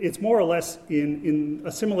guess it's more or less in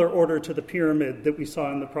a similar order to the pyramid that we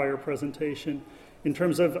saw in the prior presentation. In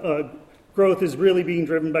terms of growth is really being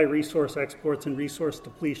driven by resource exports and resource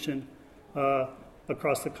depletion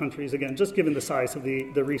across the countries, again, just given the size of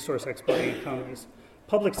the resource exporting economies.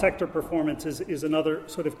 Public sector performance is another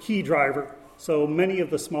sort of key driver. So many of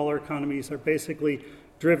the smaller economies are basically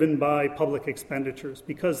driven by public expenditures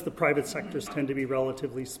because the private sectors tend to be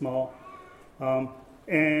relatively small.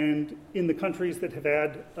 And in the countries that have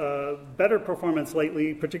had better performance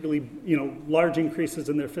lately, particularly large increases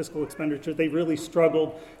in their fiscal expenditure, they really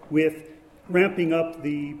struggled with ramping up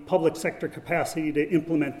the public sector capacity to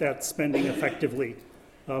implement that spending effectively.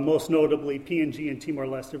 Most notably, PNG and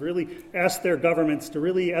Timor-Leste have really asked their governments to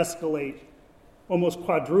really escalate, almost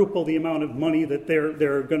quadruple the amount of money that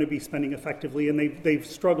they're going to be spending effectively, and they've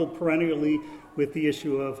struggled perennially with the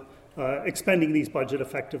issue of expending these budget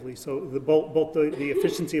effectively. So both the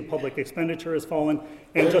efficiency of public expenditure has fallen,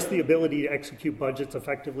 and just the ability to execute budgets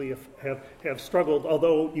effectively have struggled,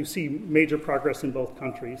 although you see major progress in both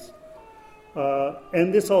countries.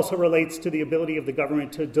 And this also relates to the ability of the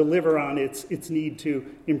government to deliver on its need to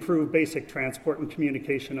improve basic transport and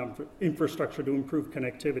communication infrastructure to improve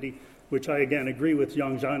connectivity, which I, again, agree with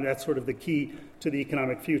Yang Zhan. That's sort of the key to the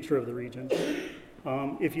economic future of the region.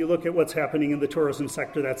 If you look at what's happening in the tourism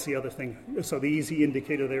sector, that's the other thing. So the easy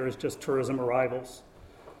indicator there is just tourism arrivals.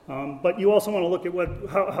 But you also want to look at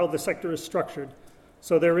how the sector is structured.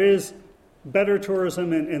 So there is better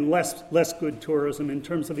tourism and less good tourism in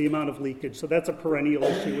terms of the amount of leakage. So that's a perennial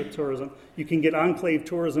issue with tourism. You can get enclave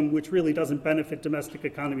tourism, which really doesn't benefit domestic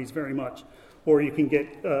economies very much. Or you can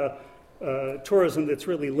get tourism that's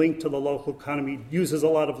really linked to the local economy, uses a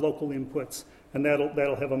lot of local inputs, and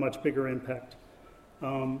that'll have a much bigger impact.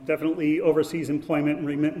 Definitely overseas employment and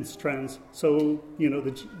remittance trends. So,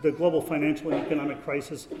 the global financial and economic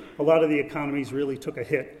crisis, a lot of the economies really took a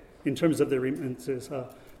hit in terms of their remittances.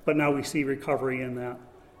 But now we see recovery in that,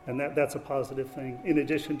 and that's a positive thing. In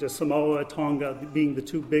addition to Samoa, Tonga being the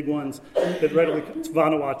two big ones that readily,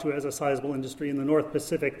 Vanuatu has a sizable industry. In the North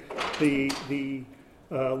Pacific, the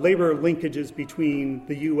labor linkages between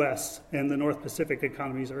the U.S. and the North Pacific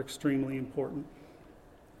economies are extremely important.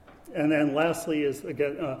 And then lastly is,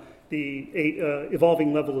 again, the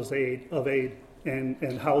evolving levels of aid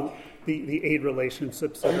and how the aid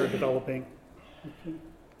relationships that are developing. Okay.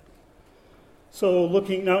 So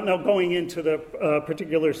looking now going into the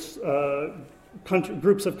particular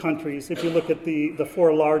groups of countries, if you look at the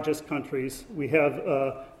four largest countries, we have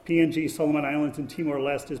PNG, Solomon Islands, and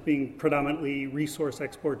Timor-Leste as being predominantly resource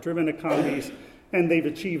export-driven economies, and they've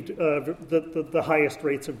achieved the highest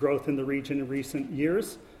rates of growth in the region in recent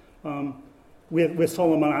years. With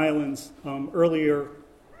Solomon Islands, earlier,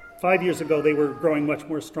 5 years ago, they were growing much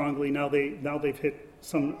more strongly. Now they've hit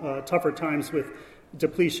some tougher times with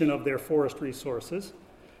depletion of their forest resources.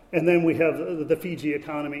 And then we have the Fiji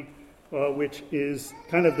economy, which is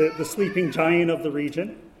kind of the sleeping giant of the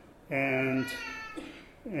region. And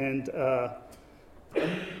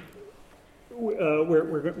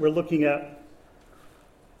we're looking at,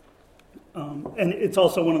 and it's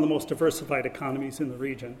also one of the most diversified economies in the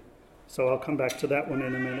region. So I'll come back to that one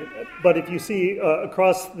in a minute. But if you see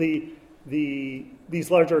across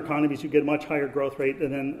these larger economies, you get a much higher growth rate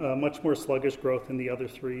and then much more sluggish growth in the other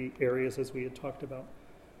three areas as we had talked about.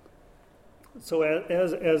 So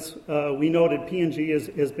as we noted, P&G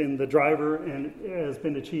has been the driver and has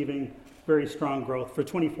been achieving very strong growth. For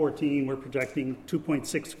 2014, we're projecting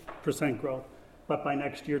 2.6% growth, but by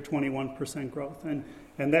next year, 21% growth. And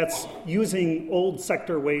that's using old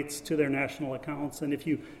sector weights to their national accounts. And if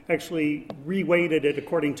you actually re-weighted it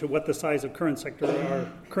according to what the size of current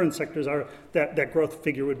sectors are, that growth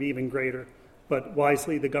figure would be even greater. But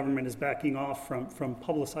wisely, the government is backing off from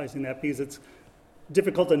publicizing that because it's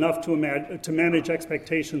difficult enough to manage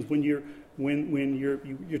expectations when you're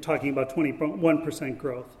talking about 21%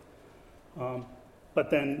 growth. But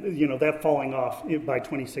then, that falling off by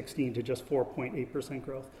 2016 to just 4.8%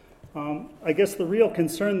 growth. I guess the real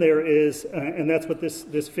concern there is, and that's what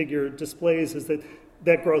this figure displays, is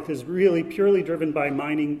that growth is really purely driven by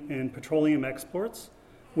mining and petroleum exports,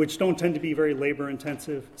 which don't tend to be very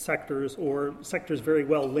labor-intensive sectors or sectors very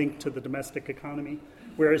well linked to the domestic economy,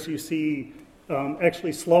 whereas you see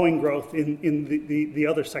actually slowing growth in the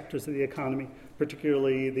other sectors of the economy,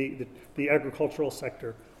 particularly the agricultural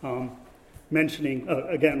sector. Mentioning,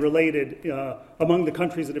 again, related, among the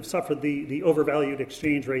countries that have suffered the overvalued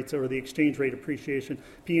exchange rates or the exchange rate appreciation,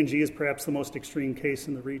 P&G is perhaps the most extreme case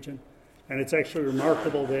in the region. And it's actually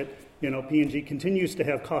remarkable that, P&G continues to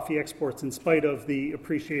have coffee exports in spite of the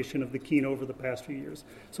appreciation of the kina over the past few years.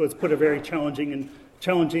 So it's put a very challenging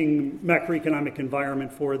macroeconomic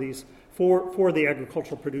environment for the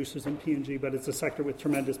agricultural producers in P&G, but it's a sector with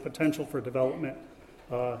tremendous potential for development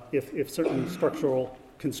if certain structural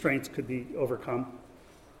constraints could be overcome.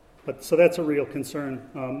 So that's a real concern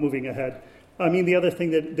moving ahead. I mean, the other thing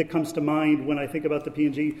that comes to mind when I think about the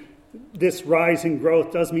P&G, this rise in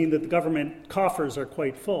growth does mean that the government coffers are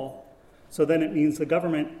quite full. So then it means the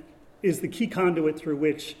government is the key conduit through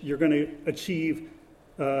which you're going to achieve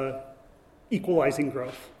equalizing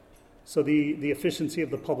growth. So the efficiency of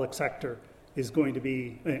the public sector is going to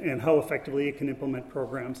be, and how effectively it can implement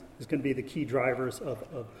programs, is going to be the key drivers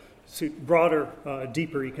of broader,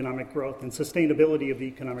 deeper economic growth and sustainability of the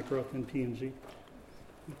economic growth in P&G.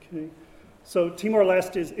 Okay, so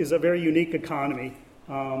Timor-Leste is a very unique economy.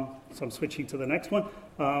 So I'm switching to the next one,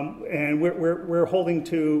 and we're holding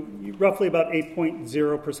to roughly about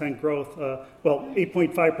 8.0% growth.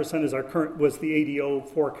 8.5% was the ADO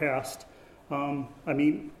forecast.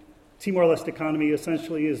 Timor-Leste economy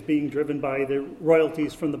essentially is being driven by the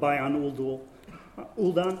royalties from the Bayan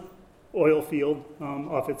Uldan oil field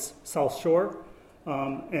off its south shore.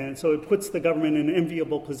 And so it puts the government in an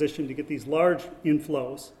enviable position to get these large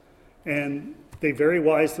inflows. And they very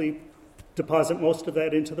wisely deposit most of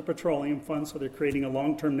that into the petroleum fund, so they're creating a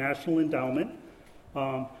long-term national endowment.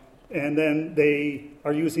 And then they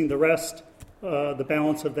are using the rest, the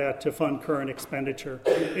balance of that, to fund current expenditure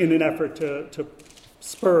in an effort to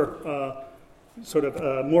spur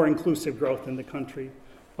more inclusive growth in the country.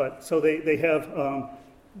 But so they have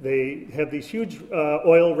these huge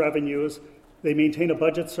oil revenues. They maintain a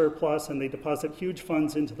budget surplus, and they deposit huge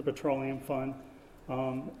funds into the petroleum fund.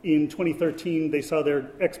 In 2013, they saw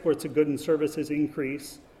their exports of goods and services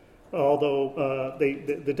increase, although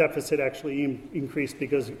the deficit actually increased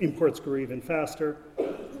because imports grew even faster,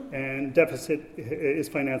 and deficit is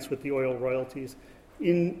financed with the oil royalties.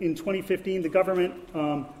 In 2015, the government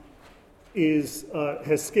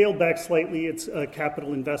has scaled back slightly its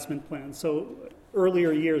capital investment plan. So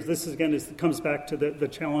earlier years, comes back to the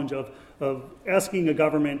challenge of asking a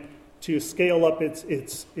government to scale up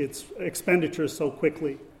its expenditures so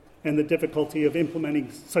quickly, and the difficulty of implementing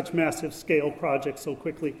such massive scale projects so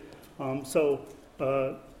quickly.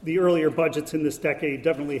 The earlier budgets in this decade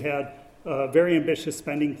definitely had very ambitious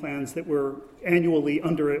spending plans that were annually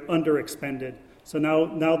underexpended. So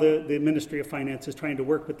now the Ministry of Finance is trying to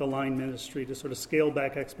work with the line ministry to sort of scale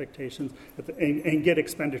back expectations and get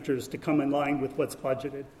expenditures to come in line with what's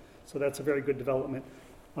budgeted. So that's a very good development.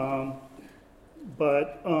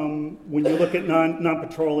 But when you look at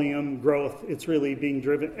non-petroleum growth, it's really being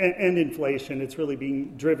driven, and inflation, it's really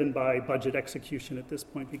being driven by budget execution at this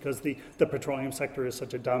point because the petroleum sector is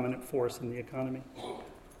such a dominant force in the economy.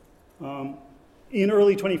 In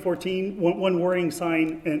early 2014, one worrying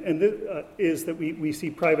sign is that we see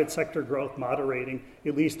private sector growth moderating,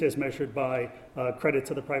 at least as measured by credit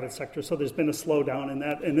to the private sector. So there's been a slowdown in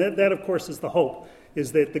that. And that of course, is the hope,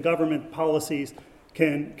 is that the government policies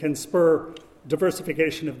can spur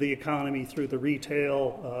diversification of the economy through the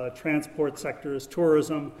retail, transport sectors,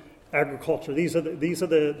 tourism, agriculture. These are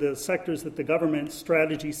the sectors that the government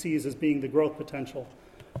strategy sees as being the growth potential.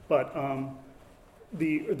 But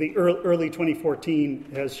the early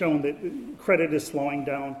 2014 has shown that credit is slowing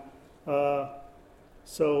down.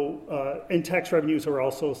 And tax revenues are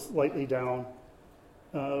also slightly down.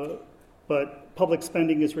 But public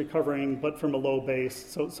spending is recovering, but from a low base.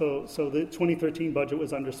 So the 2013 budget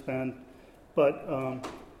was underspent, but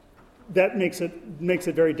that makes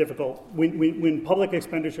it very difficult when public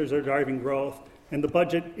expenditures are driving growth, and the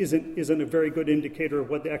budget isn't a very good indicator of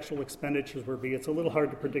what the actual expenditures will be. It's a little hard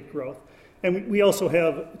to predict growth. And we also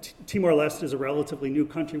have Timor-Leste is a relatively new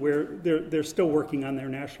country where they're still working on their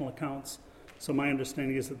national accounts. So my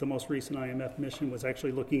understanding is that the most recent IMF mission was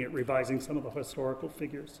actually looking at revising some of the historical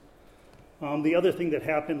figures. The other thing that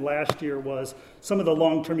happened last year was some of the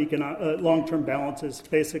long-term balances,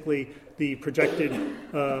 basically the projected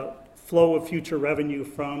flow of future revenue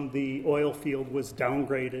from the oil field was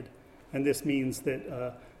downgraded. And this means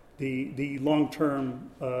that the long-term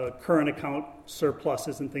current account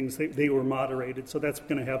surpluses and things, they were moderated. So that's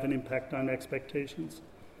going to have an impact on expectations.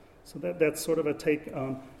 So that's sort of a take.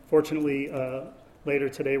 Fortunately, later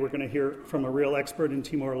today we're going to hear from a real expert in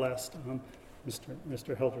Timor-Leste.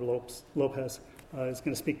 Mr. Helder Lopez is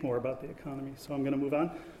going to speak more about the economy. So I'm going to move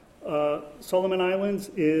on. Solomon Islands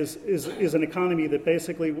is an economy that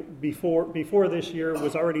basically before this year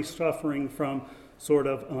was already suffering from sort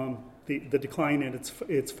of the decline in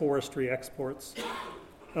its forestry exports.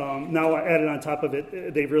 Now added on top of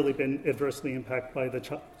it, they've really been adversely impacted by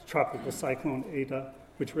the tropical cyclone Eta,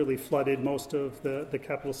 which really flooded most of the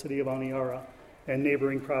capital city of Honiara and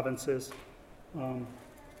neighboring provinces.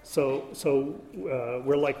 So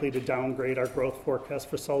we're likely to downgrade our growth forecast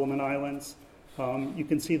for Solomon Islands. You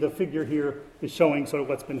can see the figure here is showing sort of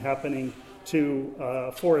what's been happening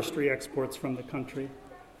to forestry exports from the country.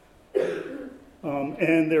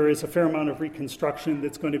 And there is a fair amount of reconstruction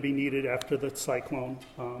that's going to be needed after the cyclone,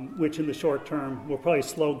 which in the short term will probably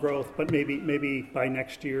slow growth, but maybe by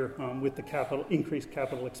next year, with the increased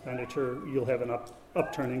capital expenditure, you'll have an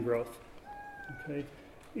upturn in growth. Okay.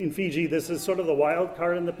 In Fiji, this is sort of the wild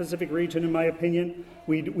card in the Pacific region, in my opinion.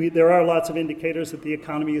 There are lots of indicators that the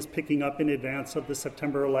economy is picking up in advance of the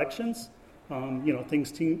September elections.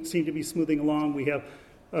 Things seem to be smoothing along. We have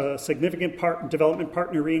significant development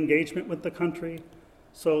partner re-engagement with the country.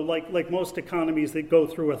 So like most economies, they go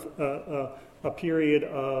through a period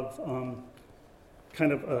of I'm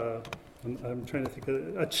trying to think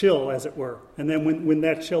of a chill, as it were. And then when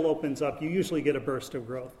that chill opens up, you usually get a burst of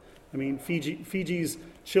growth. I mean, Fiji's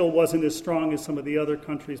chill wasn't as strong as some of the other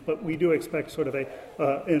countries, but we do expect sort of an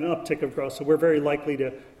uptick of growth. So we're very likely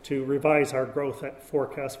to revise our growth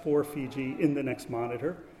forecast for Fiji in the next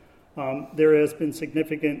monitor. There has been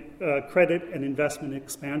significant credit and investment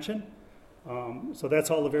expansion. So that's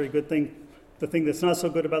all a very good thing. The thing that's not so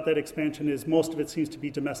good about that expansion is most of it seems to be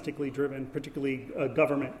domestically driven, particularly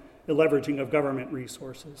the leveraging of government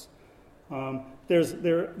resources.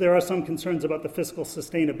 There are some concerns about the fiscal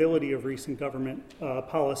sustainability of recent government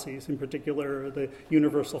policies, in particular the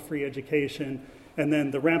universal free education, and then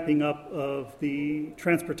the ramping up of the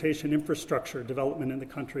transportation infrastructure development in the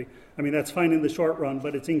country. I mean, that's fine in the short run,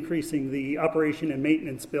 but it's increasing the operation and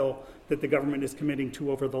maintenance bill that the government is committing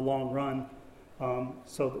to over the long run.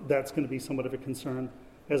 So that's going to be somewhat of a concern.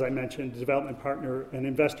 As I mentioned, development partner and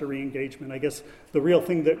investor re-engagement. I guess the real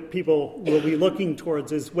thing that people will be looking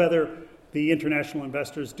towards is whether the international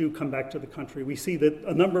investors do come back to the country. We see that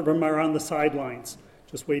a number of them are on the sidelines,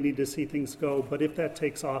 just waiting to see things go. But if that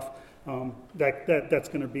takes off, that's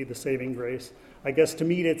going to be the saving grace. I guess to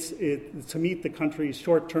meet the country's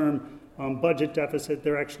short-term budget deficit,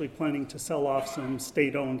 they're actually planning to sell off some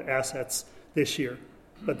state-owned assets this year.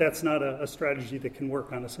 But that's not a strategy that can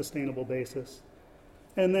work on a sustainable basis.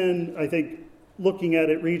 And then I think looking at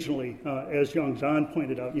it regionally, as Young John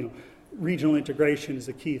pointed out, regional integration is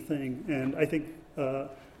a key thing, and I think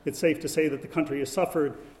it's safe to say that the country has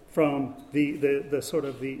suffered from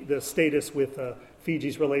the status with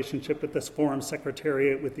Fiji's relationship with this Forum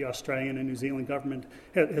Secretariat with the Australian and New Zealand government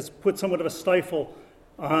has put somewhat of a stifle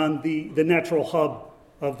on the natural hub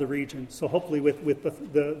of the region. So hopefully with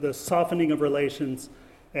the softening of relations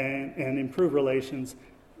and improved relations,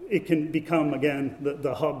 it can become, again,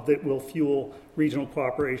 the hub that will fuel regional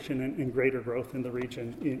cooperation and greater growth in the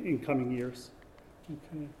region in coming years.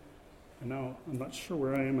 Okay. And now I'm not sure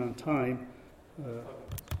where I am on time.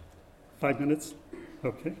 5 minutes?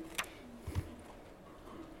 Okay.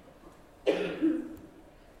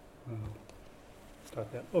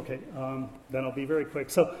 Start that. Okay. Then I'll be very quick.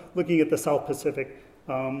 So looking at the South Pacific,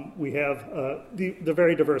 we have the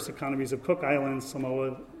very diverse economies of Cook Islands,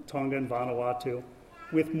 Samoa, Tonga, and Vanuatu,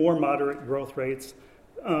 with more moderate growth rates.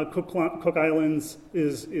 Cook Islands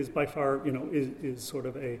is by far, is sort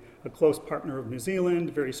of a close partner of New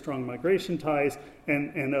Zealand, very strong migration ties,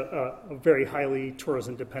 and a very highly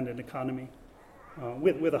tourism-dependent economy.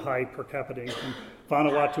 with a high per capita income.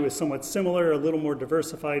 Vanuatu is somewhat similar, a little more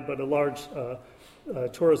diversified, but a large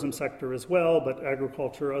tourism sector as well, but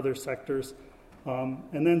agriculture, other sectors.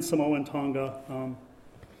 And then Samoa and Tonga,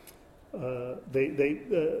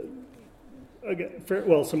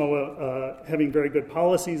 Samoa having very good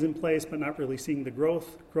policies in place, but not really seeing the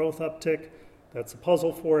growth uptick. That's a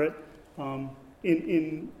puzzle for it.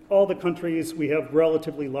 In all the countries, we have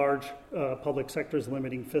relatively large public sectors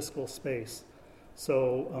limiting fiscal space.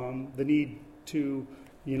 So the need to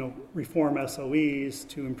reform SOEs,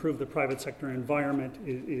 to improve the private sector environment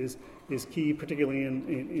is key, particularly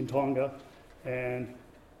in Tonga. And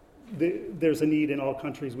there's a need in all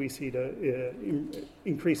countries we see to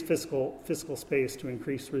increase fiscal space, to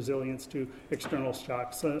increase resilience to external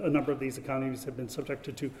shocks. A number of these economies have been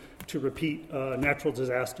subjected to repeat natural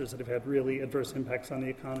disasters that have had really adverse impacts on the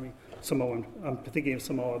economy. Samoa, I'm thinking of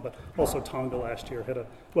Samoa, but also Tonga last year had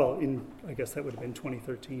I guess that would have been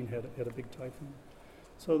 2013, had a big typhoon.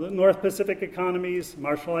 So the North Pacific economies,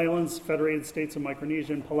 Marshall Islands, Federated States of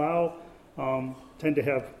Micronesia, and Palau, tend to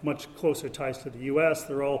have much closer ties to the U.S.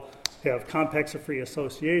 They all have compacts of free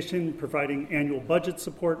association, providing annual budget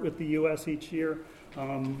support with the U.S. each year,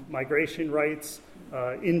 migration rights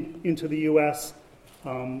into the U.S.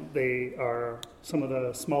 They are some of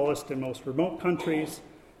the smallest and most remote countries,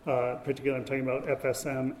 particularly I'm talking about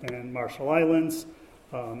FSM and Marshall Islands.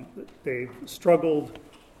 They've struggled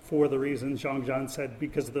for the reasons Jean said,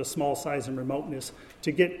 because of the small size and remoteness,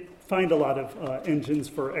 to find a lot of engines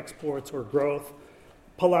for exports or growth.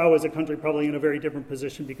 Palau is a country probably in a very different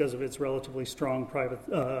position because of its relatively strong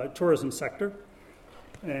private tourism sector,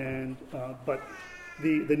 but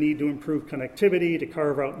the need to improve connectivity, to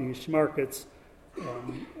carve out niche markets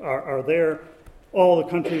are there. All the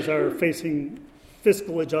countries are facing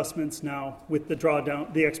fiscal adjustments now with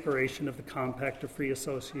the expiration of the Compact of Free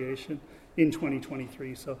Association in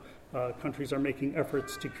 2023. So countries are making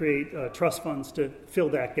efforts to create trust funds to fill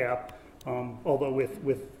that gap, although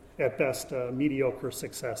with at best mediocre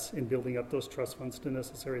success in building up those trust funds to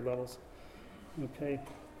necessary levels. Okay,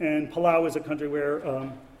 and Palau is a country where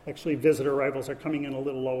actually visitor arrivals are coming in a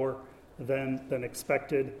little lower than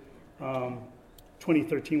expected.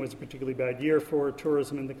 2013 was a particularly bad year for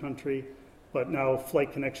tourism in the country, but now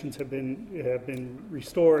flight connections have been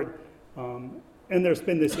restored. And there's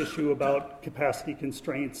been this issue about capacity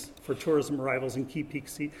constraints for tourism arrivals in key peak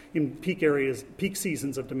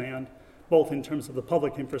seasons of demand, both in terms of the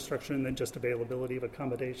public infrastructure and then just availability of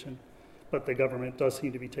accommodation. But the government does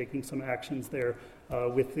seem to be taking some actions there,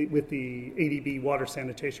 with the ADB water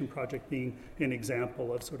sanitation project being an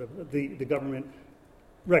example of sort of the government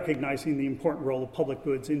recognizing the important role of public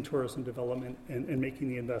goods in tourism development and making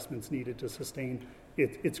the investments needed to sustain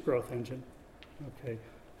its growth engine. Okay.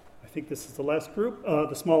 I think this is the last group.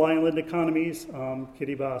 The small island economies,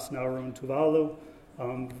 Kiribati, Nauru, and Tuvalu.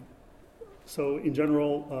 So in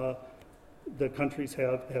general, the countries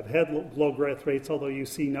have had low growth rates, although you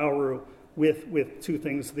see Nauru with two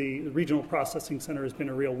things. The regional processing center has been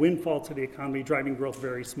a real windfall to the economy, driving growth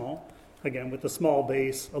very small. Again, with a small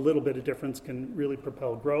base, a little bit of difference can really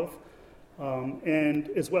propel growth. And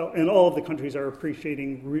all of the countries are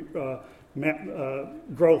appreciating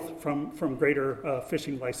growth from greater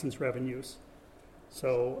fishing license revenues.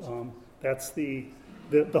 So that's the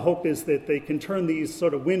hope is that they can turn these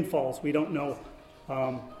sort of windfalls. We don't know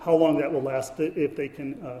how long that will last. If they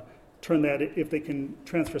can if they can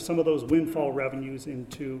transfer some of those windfall revenues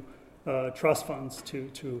into trust funds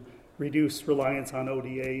to reduce reliance on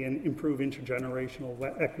ODA and improve intergenerational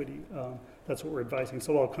equity. That's what we're advising.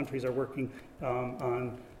 So all countries are working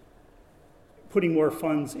on putting more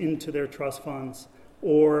funds into their trust funds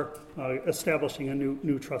or establishing a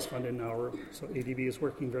new trust fund in Nauru. So ADB is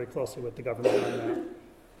working very closely with the government on that.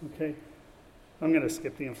 Okay, I'm going to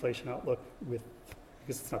skip the inflation outlook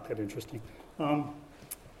because it's not that interesting.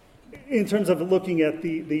 In terms of looking at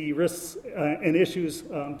the risks and issues,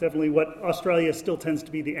 definitely what Australia still tends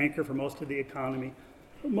to be the anchor for most of the economy,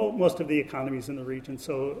 most of the economies in the region.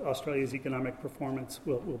 So Australia's economic performance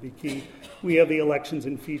will be key. We have the elections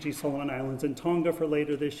in Fiji, Solomon Islands, and Tonga for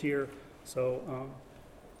later this year. So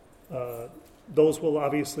those will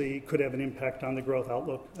could have an impact on the growth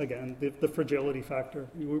outlook. Again, the fragility factor.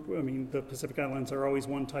 I mean, the Pacific Islands are always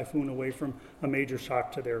one typhoon away from a major shock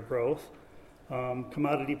to their growth.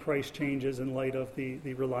 Commodity price changes in light of the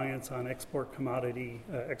reliance on commodity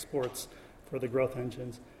exports for the growth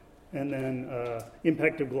engines, and then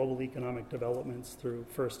impact of global economic developments through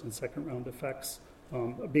first and second round effects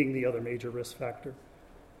being the other major risk factor.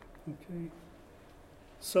 Okay.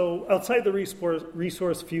 So outside the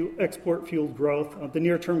export-fueled growth, the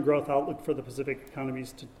near-term growth outlook for the Pacific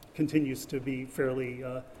economies continues to be fairly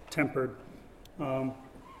tempered.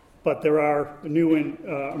 But there are new and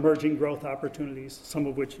emerging growth opportunities, some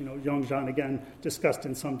of which, Yongzhan again discussed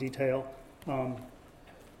in some detail.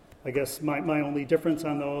 I guess my only difference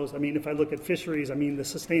on those, if I look at fisheries, the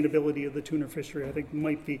sustainability of the tuna fishery, I think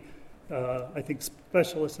might be,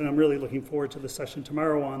 specialists, and I'm really looking forward to the session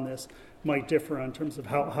tomorrow on this, might differ in terms of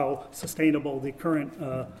how sustainable the current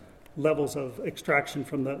levels of extraction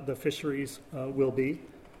from the fisheries will be.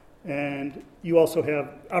 And you also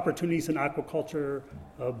have opportunities in aquaculture,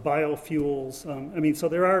 biofuels. So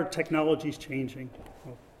there are technologies changing.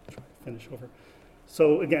 I'll try to finish over.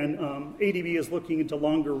 So again, ADB is looking into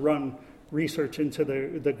longer run research into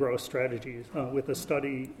the growth strategies with a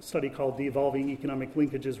study called the Evolving Economic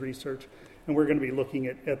Linkages Research. And we're going to be looking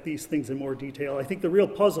at these things in more detail. I think the real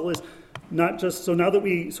puzzle is not just, so now that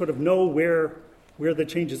we sort of know where the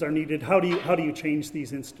changes are needed, how do you change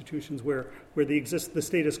these institutions where the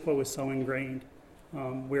status quo is so ingrained,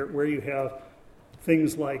 where you have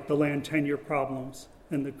things like the land tenure problems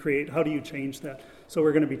and how do you change that? So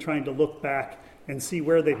we're going to be trying to look back and see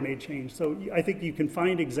where they've made change. So I think you can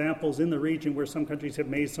find examples in the region where some countries have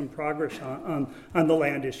made some progress on the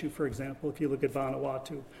land issue, for example. If you look at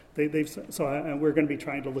Vanuatu, and we're going to be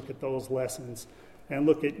trying to look at those lessons and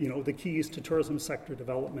look at the keys to tourism sector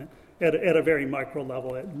development at a very micro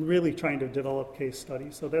level, at really trying to develop case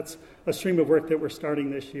studies. So that's a stream of work that we're starting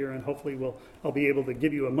this year, and hopefully I'll be able to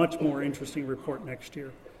give you a much more interesting report next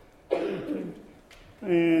year.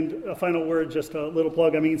 And a final word, just a little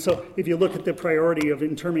plug. So if you look at the priority of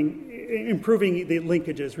improving the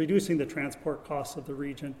linkages, reducing the transport costs of the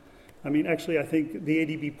region, actually I think the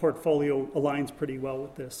ADB portfolio aligns pretty well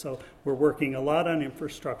with this. So we're working a lot on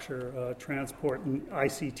infrastructure, transport and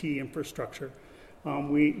ICT infrastructure.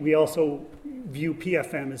 We also view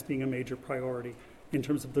PFM as being a major priority in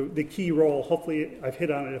terms of the key role, hopefully I've hit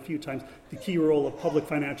on it a few times, the key role of public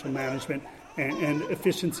financial management and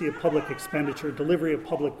efficiency of public expenditure, delivery of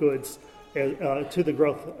public goods to the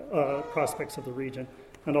growth prospects of the region,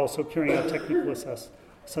 and also carrying out technical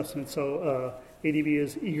assessments. So ADB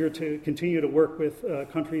is eager to continue to work with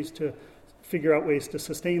countries to figure out ways to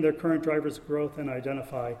sustain their current drivers of growth and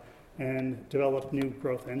identify and develop new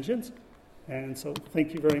growth engines. And so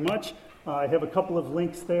thank you very much. I have a couple of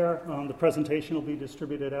links there. The presentation will be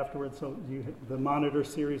distributed afterwards. So the monitor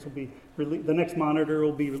series will be the next monitor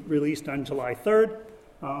will be released on July 3rd.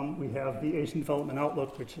 We have the Asian Development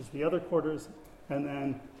Outlook, which is the other quarters, and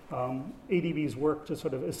then ADB's work to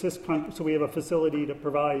sort of assist countries. So we have a facility to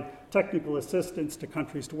provide technical assistance to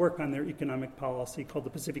countries to work on their economic policy called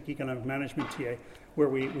the Pacific Economic Management TA, where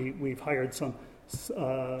we've hired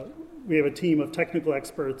we have a team of technical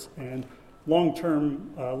experts and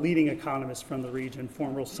long-term leading economists from the region,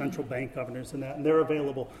 former central bank governors and that, and they're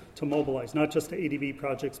available to mobilize, not just to ADB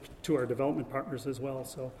projects, but to our development partners as well.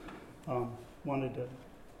 So wanted to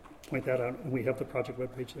point that out, and we have the project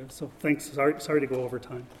webpage there. So thanks, sorry to go over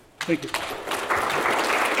time. Thank you.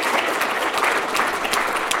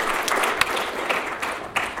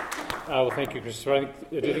 Well, thank you, Christopher. I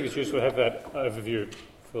do think it's useful to have that overview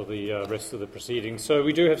for the rest of the proceedings. So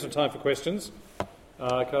we do have some time for questions.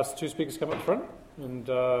 I can ask the two speakers to come up front, and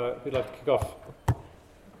who'd like to kick off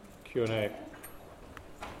Q&A?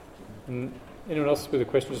 And anyone else with a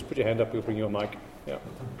question, just put your hand up, we'll bring you a mic. Yeah.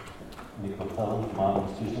 Nick McClellan from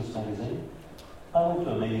Ireland's Business Magazine. I went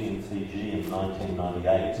to a meeting in Fiji in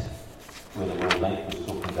 1998 where the World Bank was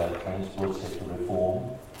talking about transport sector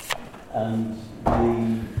reform, and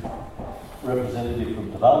the representative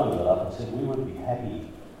from Tuvalu got up and said we would be happy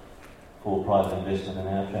for private investment in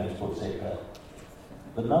our transport sector.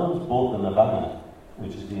 But no one's bought the Nabunga,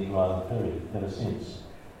 which is the inter-island ferry, ever since.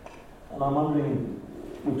 And I'm wondering,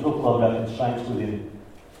 we talk a lot about constraints within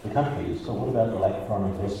the countries, but what about the lack of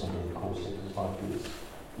foreign investment in core sectors like this,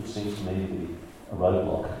 which seems to me to be a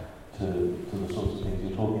roadblock to the sorts of things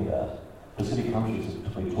you're talking about? Pacific countries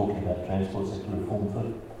have been talking about transport sector reform for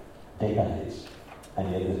decades,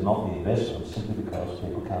 and yet there's not the investment simply because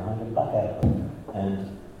people can't make a buck out of it.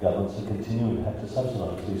 And governments are continuing to have to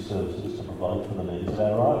subsidise these services to provide for the needs of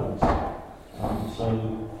our islands. So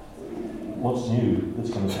what's new that's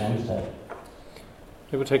going to change that?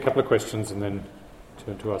 Yeah, we'll take a couple of questions and then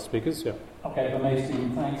turn to our speakers. Yeah. Okay, if I may,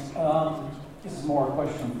 Stephen, thanks. This is more a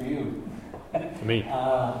question for you. For me.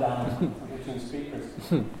 Than for the two speakers.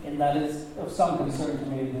 And that is of some concern to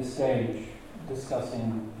me at this stage,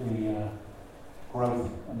 discussing the growth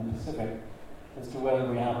in the Pacific, as to whether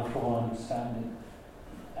we have a full understanding.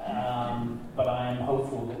 But I am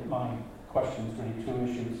hopeful that my questions, really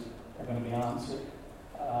two issues, are going to be answered.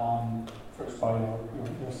 first by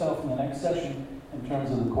yourself in the next session, in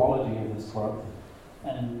terms of the quality of this growth.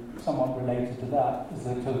 And somewhat related to that is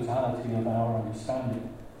the totality of our understanding.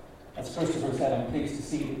 As Christopher said, I'm pleased to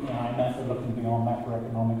see that the IMF are looking beyond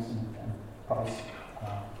macroeconomics and price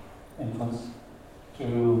influence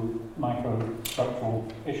to micro-structural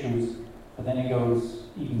issues, but then it goes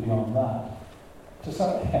even beyond that.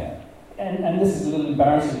 And this is a little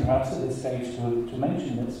embarrassing perhaps at this stage to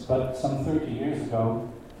mention this, but some 30 years ago,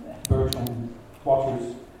 Bertrand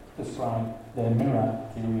Watters described the MIRA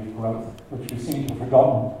theory of growth, which we seem to have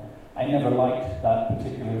forgotten. I never liked that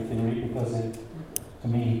particular theory because it, to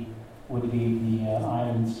me, would lead the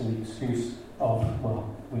islands to the excuse of,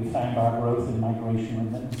 well, we found our growth in migration,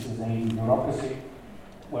 remittances, aid and bureaucracy,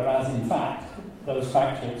 whereas in fact, those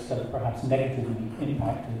factors have perhaps negatively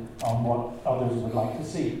impacted on what others would like to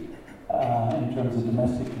see in terms of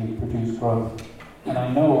domestically produced growth. And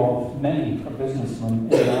I know of many businessmen in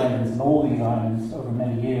the islands and all these islands over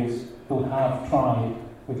many years who have tried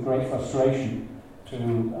with great frustration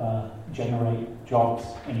to generate jobs,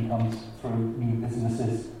 incomes through new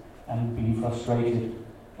businesses, and be frustrated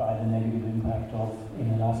by the negative impact of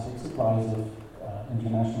inelastic supplies of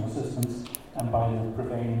international assistance and by the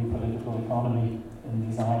prevailing political economy in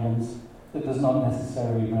these islands that does not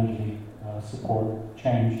necessarily readily support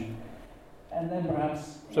change. And then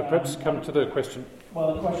perhaps... So perhaps come to the question.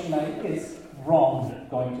 Well, the question is Ron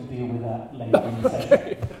going to deal with that later in the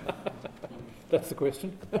session? That's the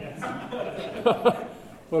question? Yes.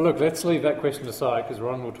 Well, look, let's leave that question aside because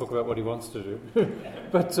Ron will talk about what he wants to do.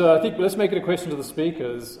 But I think let's make it a question to the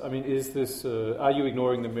speakers. I mean, is this, are you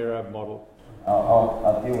ignoring the MIRA model?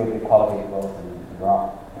 I'll deal with the quality of growth in Iran.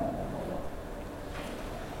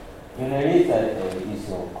 There is an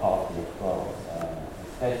issue of quality of growth,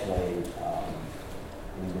 especially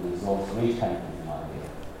in the resource-rich countries in my view.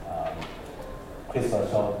 Christopher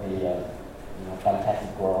showed the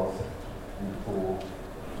fantastic growth into,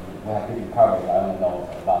 we have different coverage, I don't know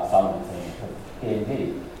about some of the things, but PNG,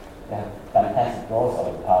 they have fantastic growth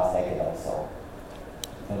over the past decade or so.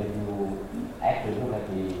 But if you actually look at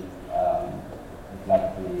the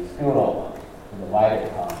spillover to the wider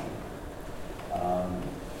economy,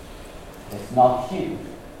 it's not huge.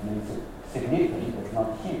 I mean, it's significant, but it's not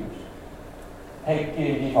huge. Take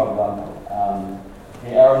PNG, for example. The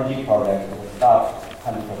LNG project was about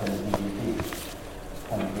 100% of GDP,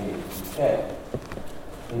 country in scale.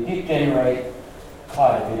 It did generate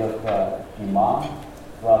quite a bit of demand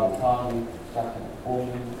throughout the economy, construction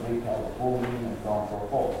booming, retail booming, and so on and so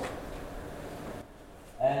forth.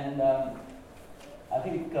 And I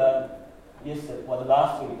think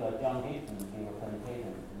last week, John Gibson gave a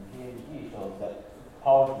presentation in PNG shows that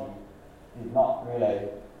poverty did not really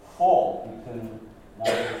fall between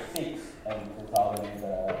 1996 and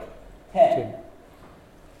 2010.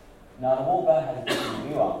 Now, the World Bank has a different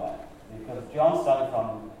view on that, because John started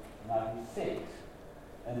from 1996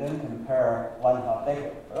 and then compare 1.5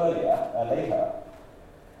 decade later.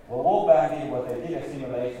 Well, World Bank did what they did a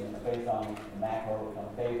simulation based on macro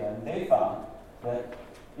data, and they found that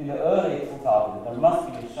in the early 2000s, there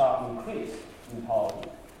must be a sharp increase in poverty.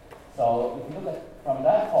 So if you look at from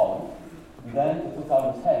that point, then to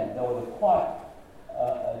 2010, there was quite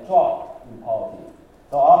a drop in poverty.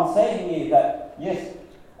 So I'm saying is that, yes,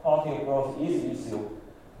 quality of growth is an issue,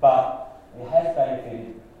 but it has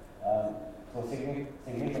benefited to a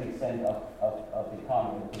significant extent of the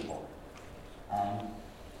economy and people. And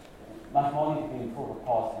much more needs to be improved, of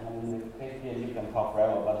course, and in the case here you can talk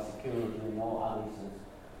forever about security and all other issues,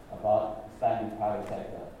 about expanding private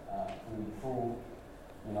sector to improve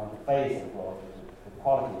the pace of growth, the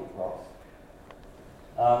quality of growth.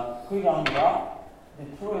 Quick on Iraq, the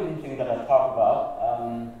tourism thing that I talked about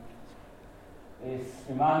is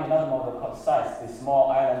reminding another model called SICE, the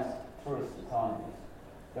small island tourist economies.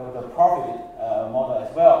 There was a profit model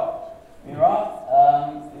as well. Iraq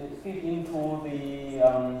it fit into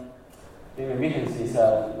the remittances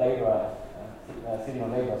civil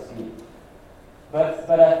labor scheme.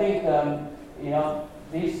 But I think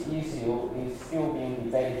this issue is still being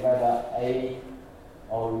debated whether aid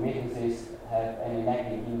or remittances have any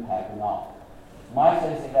negative impact or not. My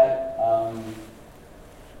sense is that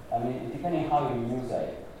depending how you use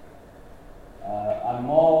it, I'm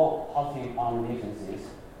more positive on remittances,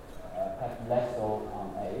 perhaps less so on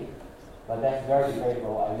aid. But that's very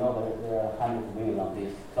debatable. I know that there are hundreds of views on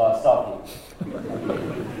this, so I'll stop here.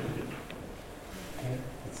 Okay,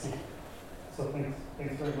 let's see. So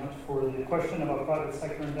thanks very much for the question about private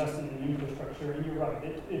sector investing in infrastructure. And you're right,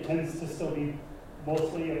 it tends to still be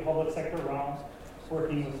mostly a public sector realm,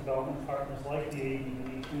 working with development partners like the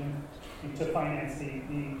ADB to finance these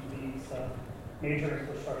major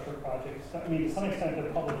infrastructure projects. I mean, to some extent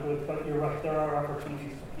they're public goods, but you're right, there are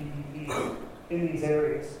opportunities for PPP in these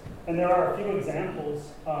areas. And there are a few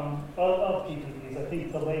examples of PPPs. I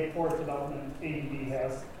think the Lake Port development ADB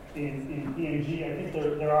has in PNG. I think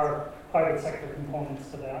there are private sector components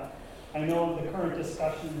to that. I know the current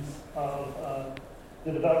discussions of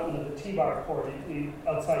the development of the T-Bar port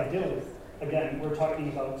outside Duluth. Again, we're talking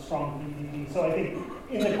about strong PPP. So I think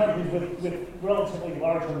in the countries with relatively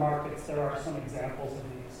larger markets, there are some examples of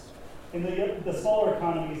these. In the smaller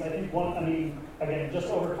economies, I think again, just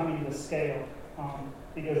overcoming the scale.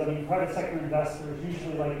 Because private sector investors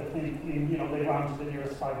usually like to think, they round to the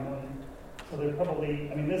nearest 5 million. So they're probably,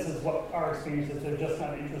 this is what our experience is. They're just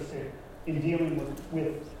not interested in dealing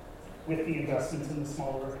with the investments in the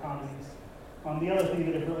smaller economies. The other thing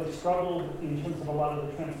that have really struggled in terms of a lot of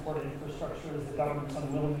the transport infrastructure is the government's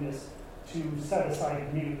unwillingness to set aside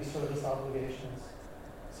community service obligations.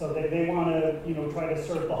 So they want to, try to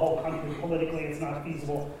serve the whole country. Politically, it's not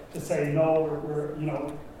feasible to say, no, we're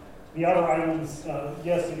the other islands,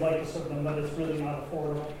 yes, we'd like to serve them, but it's really not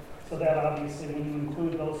affordable. So that obviously, when you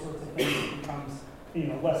include those sorts of things, it becomes,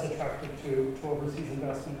 less attractive to overseas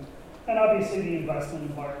investment. And obviously, the investment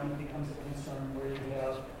environment becomes a concern where you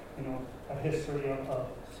have, a history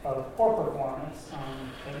of poor performance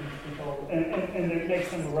and it makes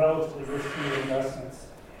them relatively risky investments.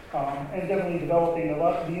 And definitely developing a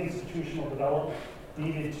lot of the institutional development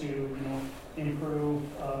needed to, improve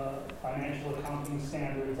financial accounting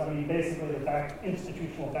standards. Basically the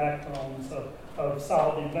institutional backbones of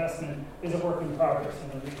solid investment is a work in progress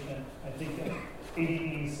in the region. I think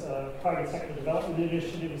ADB's private sector development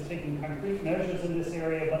initiative is taking concrete measures in this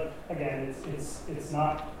area, but again, it's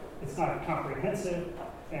not comprehensive,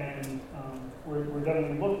 and we're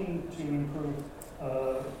definitely looking to improve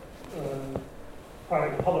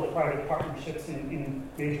public-private partnerships in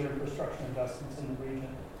major infrastructure investments in the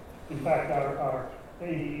region. In fact, our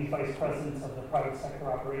ADB Vice President of the Private Sector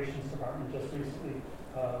Operations Department just recently,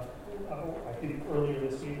 I think earlier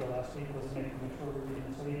this week or last week, was making a tour of the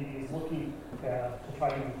region. So ADB is looking to try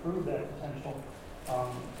to improve that potential.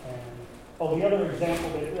 The other example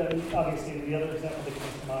that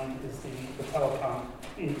comes to mind is the telecom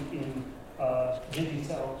in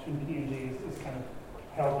Digicel in PNG is kind of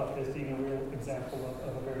held up as being a real example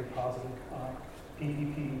of a very positive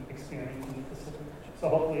PPP experience in the Pacific. So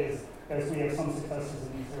hopefully as we have some successes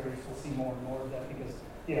in these areas, we'll see more and more of that because,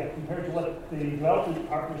 compared to what the development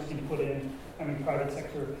partners can put in, private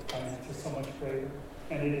sector finance is so much greater,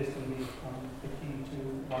 and it is going to be the key to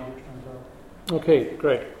longer term growth. Okay,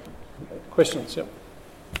 great. Questions? Yep.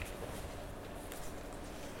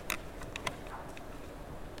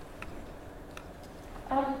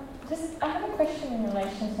 I have a question in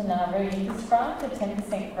relation to Nauru. You described the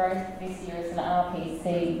 10% growth this year as an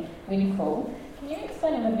RPC windfall. Can you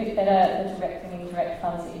explain a little bit better the direct and indirect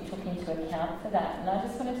funds that you took into account for that? And I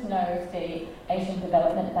just wanted to know if the Asian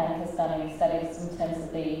Development Bank has done any studies in terms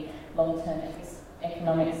of the long-term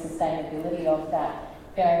economic sustainability of that,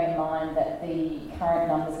 bearing in mind that the current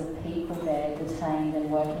numbers of people there detained and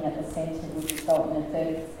working at the centre would result in a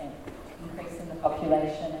 30% increase in the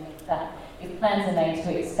population, and if plans are made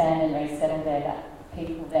to expand and resettle that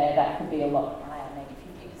could be a lot higher, maybe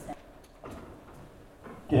 50%.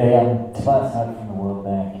 G'day, Tobias Hart from the World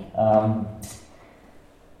Bank.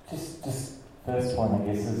 Just first point, I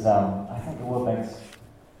guess, is I think the World Bank's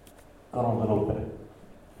gone a little bit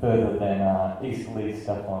further than easterly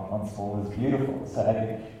stuff on small is beautiful. So I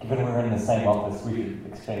think, given we're in the same office, we should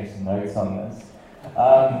exchange some notes on this.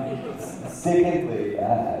 Secondly,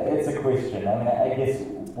 it's a question. I guess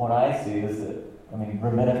what I see is that,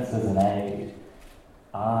 remittances and aid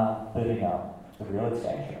are bidding up the real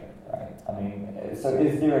exchange rate, right? So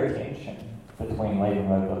is there a tension between labour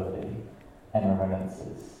mobility and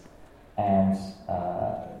remittances and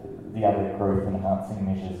the other growth enhancing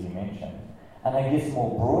measures you mentioned? And I guess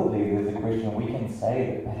more broadly, there's a question, we can say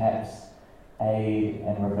that perhaps aid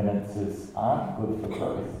and remittances aren't good for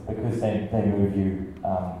growth because they move you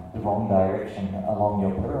the wrong direction along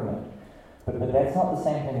your pyramid. But that's not the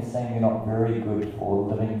same thing as saying they're not very good for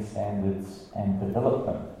living standards and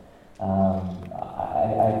development.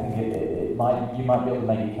 I think you might be able to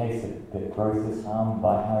make a case that growth is harmed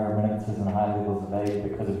by higher remittances and high levels of aid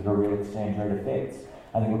because of your real exchange rate effects.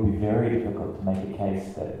 I think it would be very difficult to make a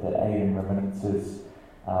case that aid and remittances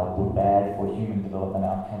were bad for human development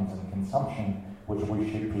outcomes and consumption, which we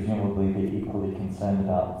should presumably be equally concerned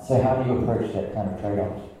about. So how do you approach that kind of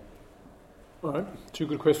trade-off? All right, two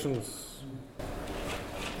good questions.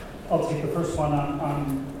 I'll take the first one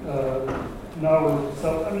on Nauru.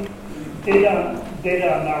 So,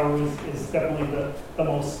 data on Nauru is definitely the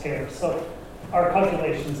most scarce. So our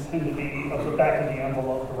calculations tend to be of the back of the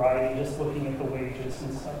envelope variety, just looking at the wages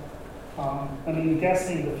and stuff. I mean,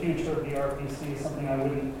 guessing the future of the RPC is something I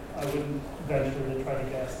wouldn't venture to try to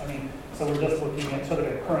guess. I mean, so we're just looking at sort of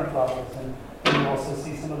at current levels, and you also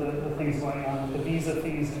see some of the things going on with the visa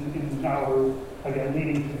fees in Nauru, again,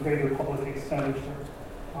 leading to greater public expenditure.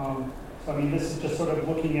 So I mean, this is just sort of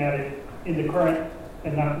looking at it in the current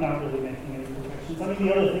and not really making any projections. I mean,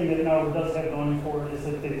 the other thing that Nauru does have going for it is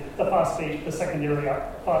that the phosphate, the secondary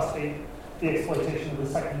phosphate, the exploitation of the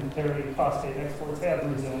secondary phosphate exports have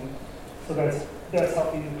resumed. So that's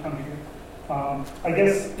helping the country. I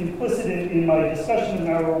guess implicit in my discussion in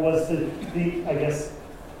Nauru was I guess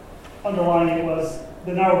underlying it was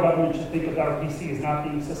the Nauru government should think of RPC as not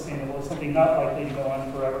being sustainable, as something not likely to go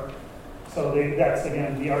on forever. So that's,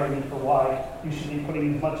 again, the argument for why you should be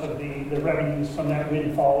putting as much of the revenues from that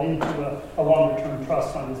windfall into a longer-term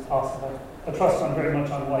trust fund as possible. A trust fund very much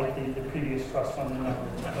unlike the previous trust fund in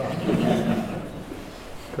Nauru.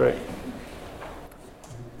 Great.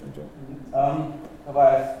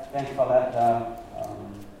 Tobias, thanks for that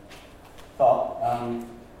thought.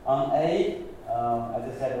 On aid, as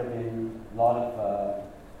I said, there have been a lot of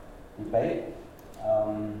debate.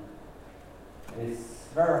 It's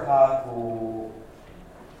very hard to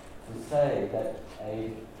say that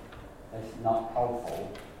aid is not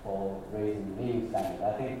helpful for raising living standards.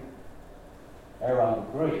 I think everyone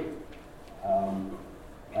agrees.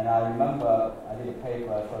 And I remember I did a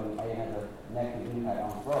paper showing aid has a negative impact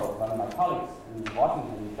on growth. One of my colleagues in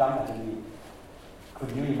Washington jumped at me,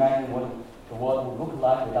 could you imagine what the world would look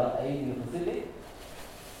like without aid in the Pacific?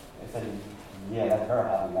 I said, yeah, that's very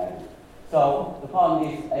hard to imagine. So the problem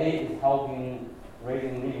is aid is helping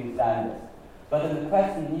raising living standards. But then the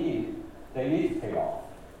question is, there is payoff.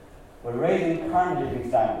 We're raising current living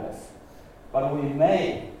standards, but we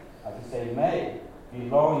may, I should say may, be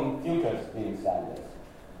lowering future living standards.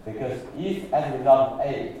 Because if, as a result of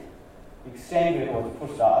aid, exchange rate was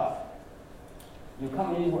pushed up, you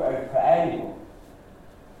come into a perennial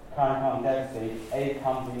current account deficit, aid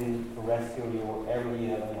comes in to rescue you every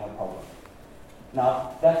year when you have problems.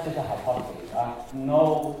 Now, that's just a hypothesis. I have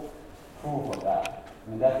no proof of that. I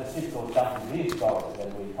mean, that's the typical stuff in these stories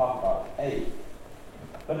that we talk about aid.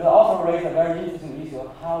 But it also raises a very interesting issue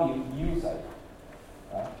of how you use aid.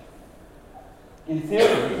 Right? In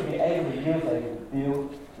theory, you should be able to use aid to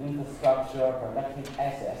build infrastructure, productive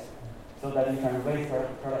assets, so that you can raise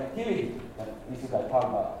productivity, that issue that I talked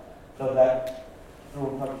about, so that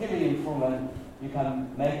through productivity improvement, you can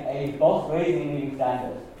make aid both raising living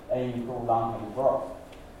standards and improve long-term growth.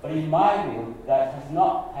 But in my view, that has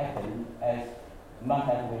not happened as much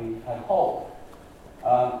as we had hoped.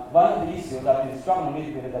 One of the issues I've been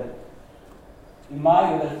struggling with is that, in my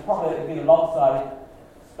view, there's probably a bit lopsided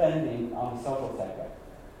spending on the social sector.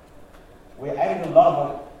 We added a lot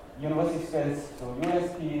of university students to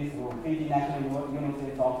USPs, to Fiji National University,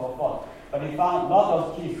 and so on and so forth. But we found a lot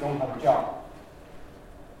of those kids don't have a job.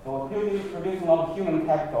 So we're producing a lot of human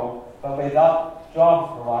capital, but without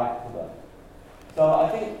jobs provided to them. So I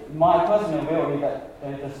think my personal view is that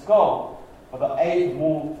there is a scope for the aid to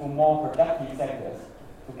move to more productive sectors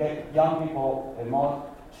to get young people a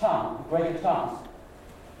greater chance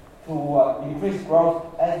to increase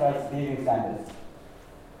growth as well as living standards.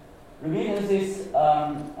 Remittances, as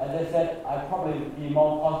I said, I'd probably be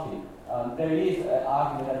more positive. There is an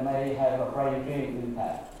argument that may have a brain drain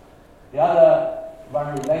impact. The other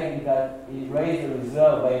one related is that it raises the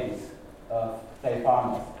reserve wages of, say,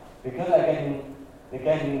 farmers. Because they're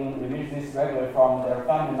getting remittances regularly from their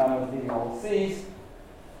family members living overseas,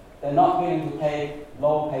 they're not willing to take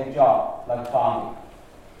low-paid jobs like farming.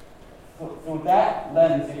 So through that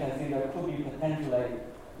lens, you can see there could be potentially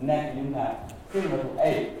net impact similar to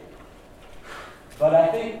aid. But I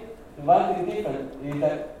think the one thing different is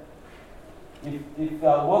that if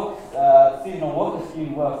seasonal worker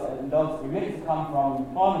scheme works and those remittances come from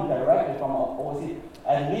employment directly from overseas,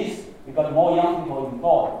 at least we got more young people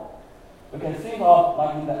employed. We can think of,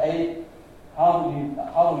 like in the aid, how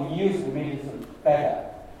to use remittances better.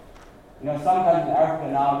 Some countries in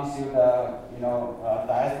Africa now issue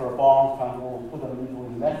diaspora bonds, trying to put them into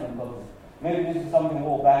investment purposes. Maybe this is something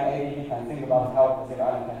World Bank, ADB can think about how Pacific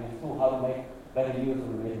Island countries too, how to make better use of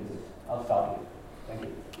remittances. I'll stop here. Thank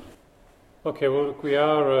you. Okay, well, look, we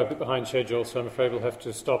are a bit behind schedule, so I'm afraid we'll have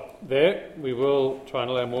to stop there. We will try and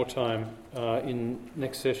allow more time in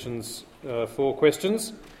next sessions for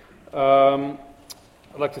questions. I'd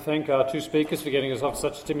like to thank our two speakers for getting us off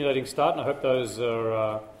such a stimulating start, and I hope those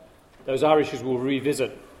are issues we'll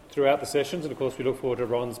revisit throughout the sessions, and of course we look forward to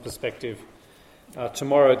Ron's perspective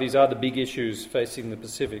tomorrow. These are the big issues facing the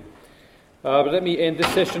Pacific. But let me end this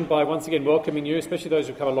session by once again welcoming you, especially those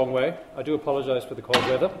who've come a long way. I do apologise for the cold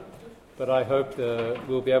weather, but I hope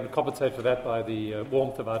we'll be able to compensate for that by the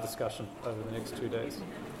warmth of our discussion over the next 2 days.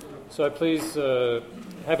 So please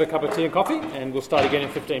have a cup of tea and coffee, and we'll start again in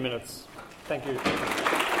 15 minutes. Thank you.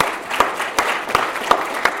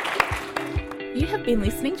 You have been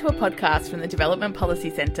listening to a podcast from the Development Policy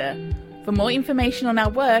Centre. For more information on our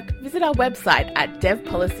work, visit our website at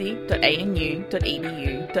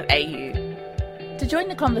devpolicy.anu.edu.au. To join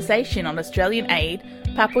the conversation on Australian aid,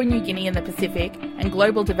 Papua New Guinea and the Pacific, and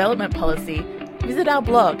global development policy, visit our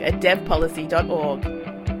blog at devpolicy.org.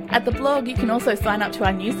 At the blog, you can also sign up to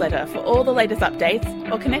our newsletter for all the latest updates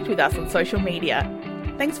or connect with us on social media.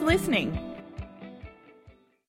 Thanks for listening.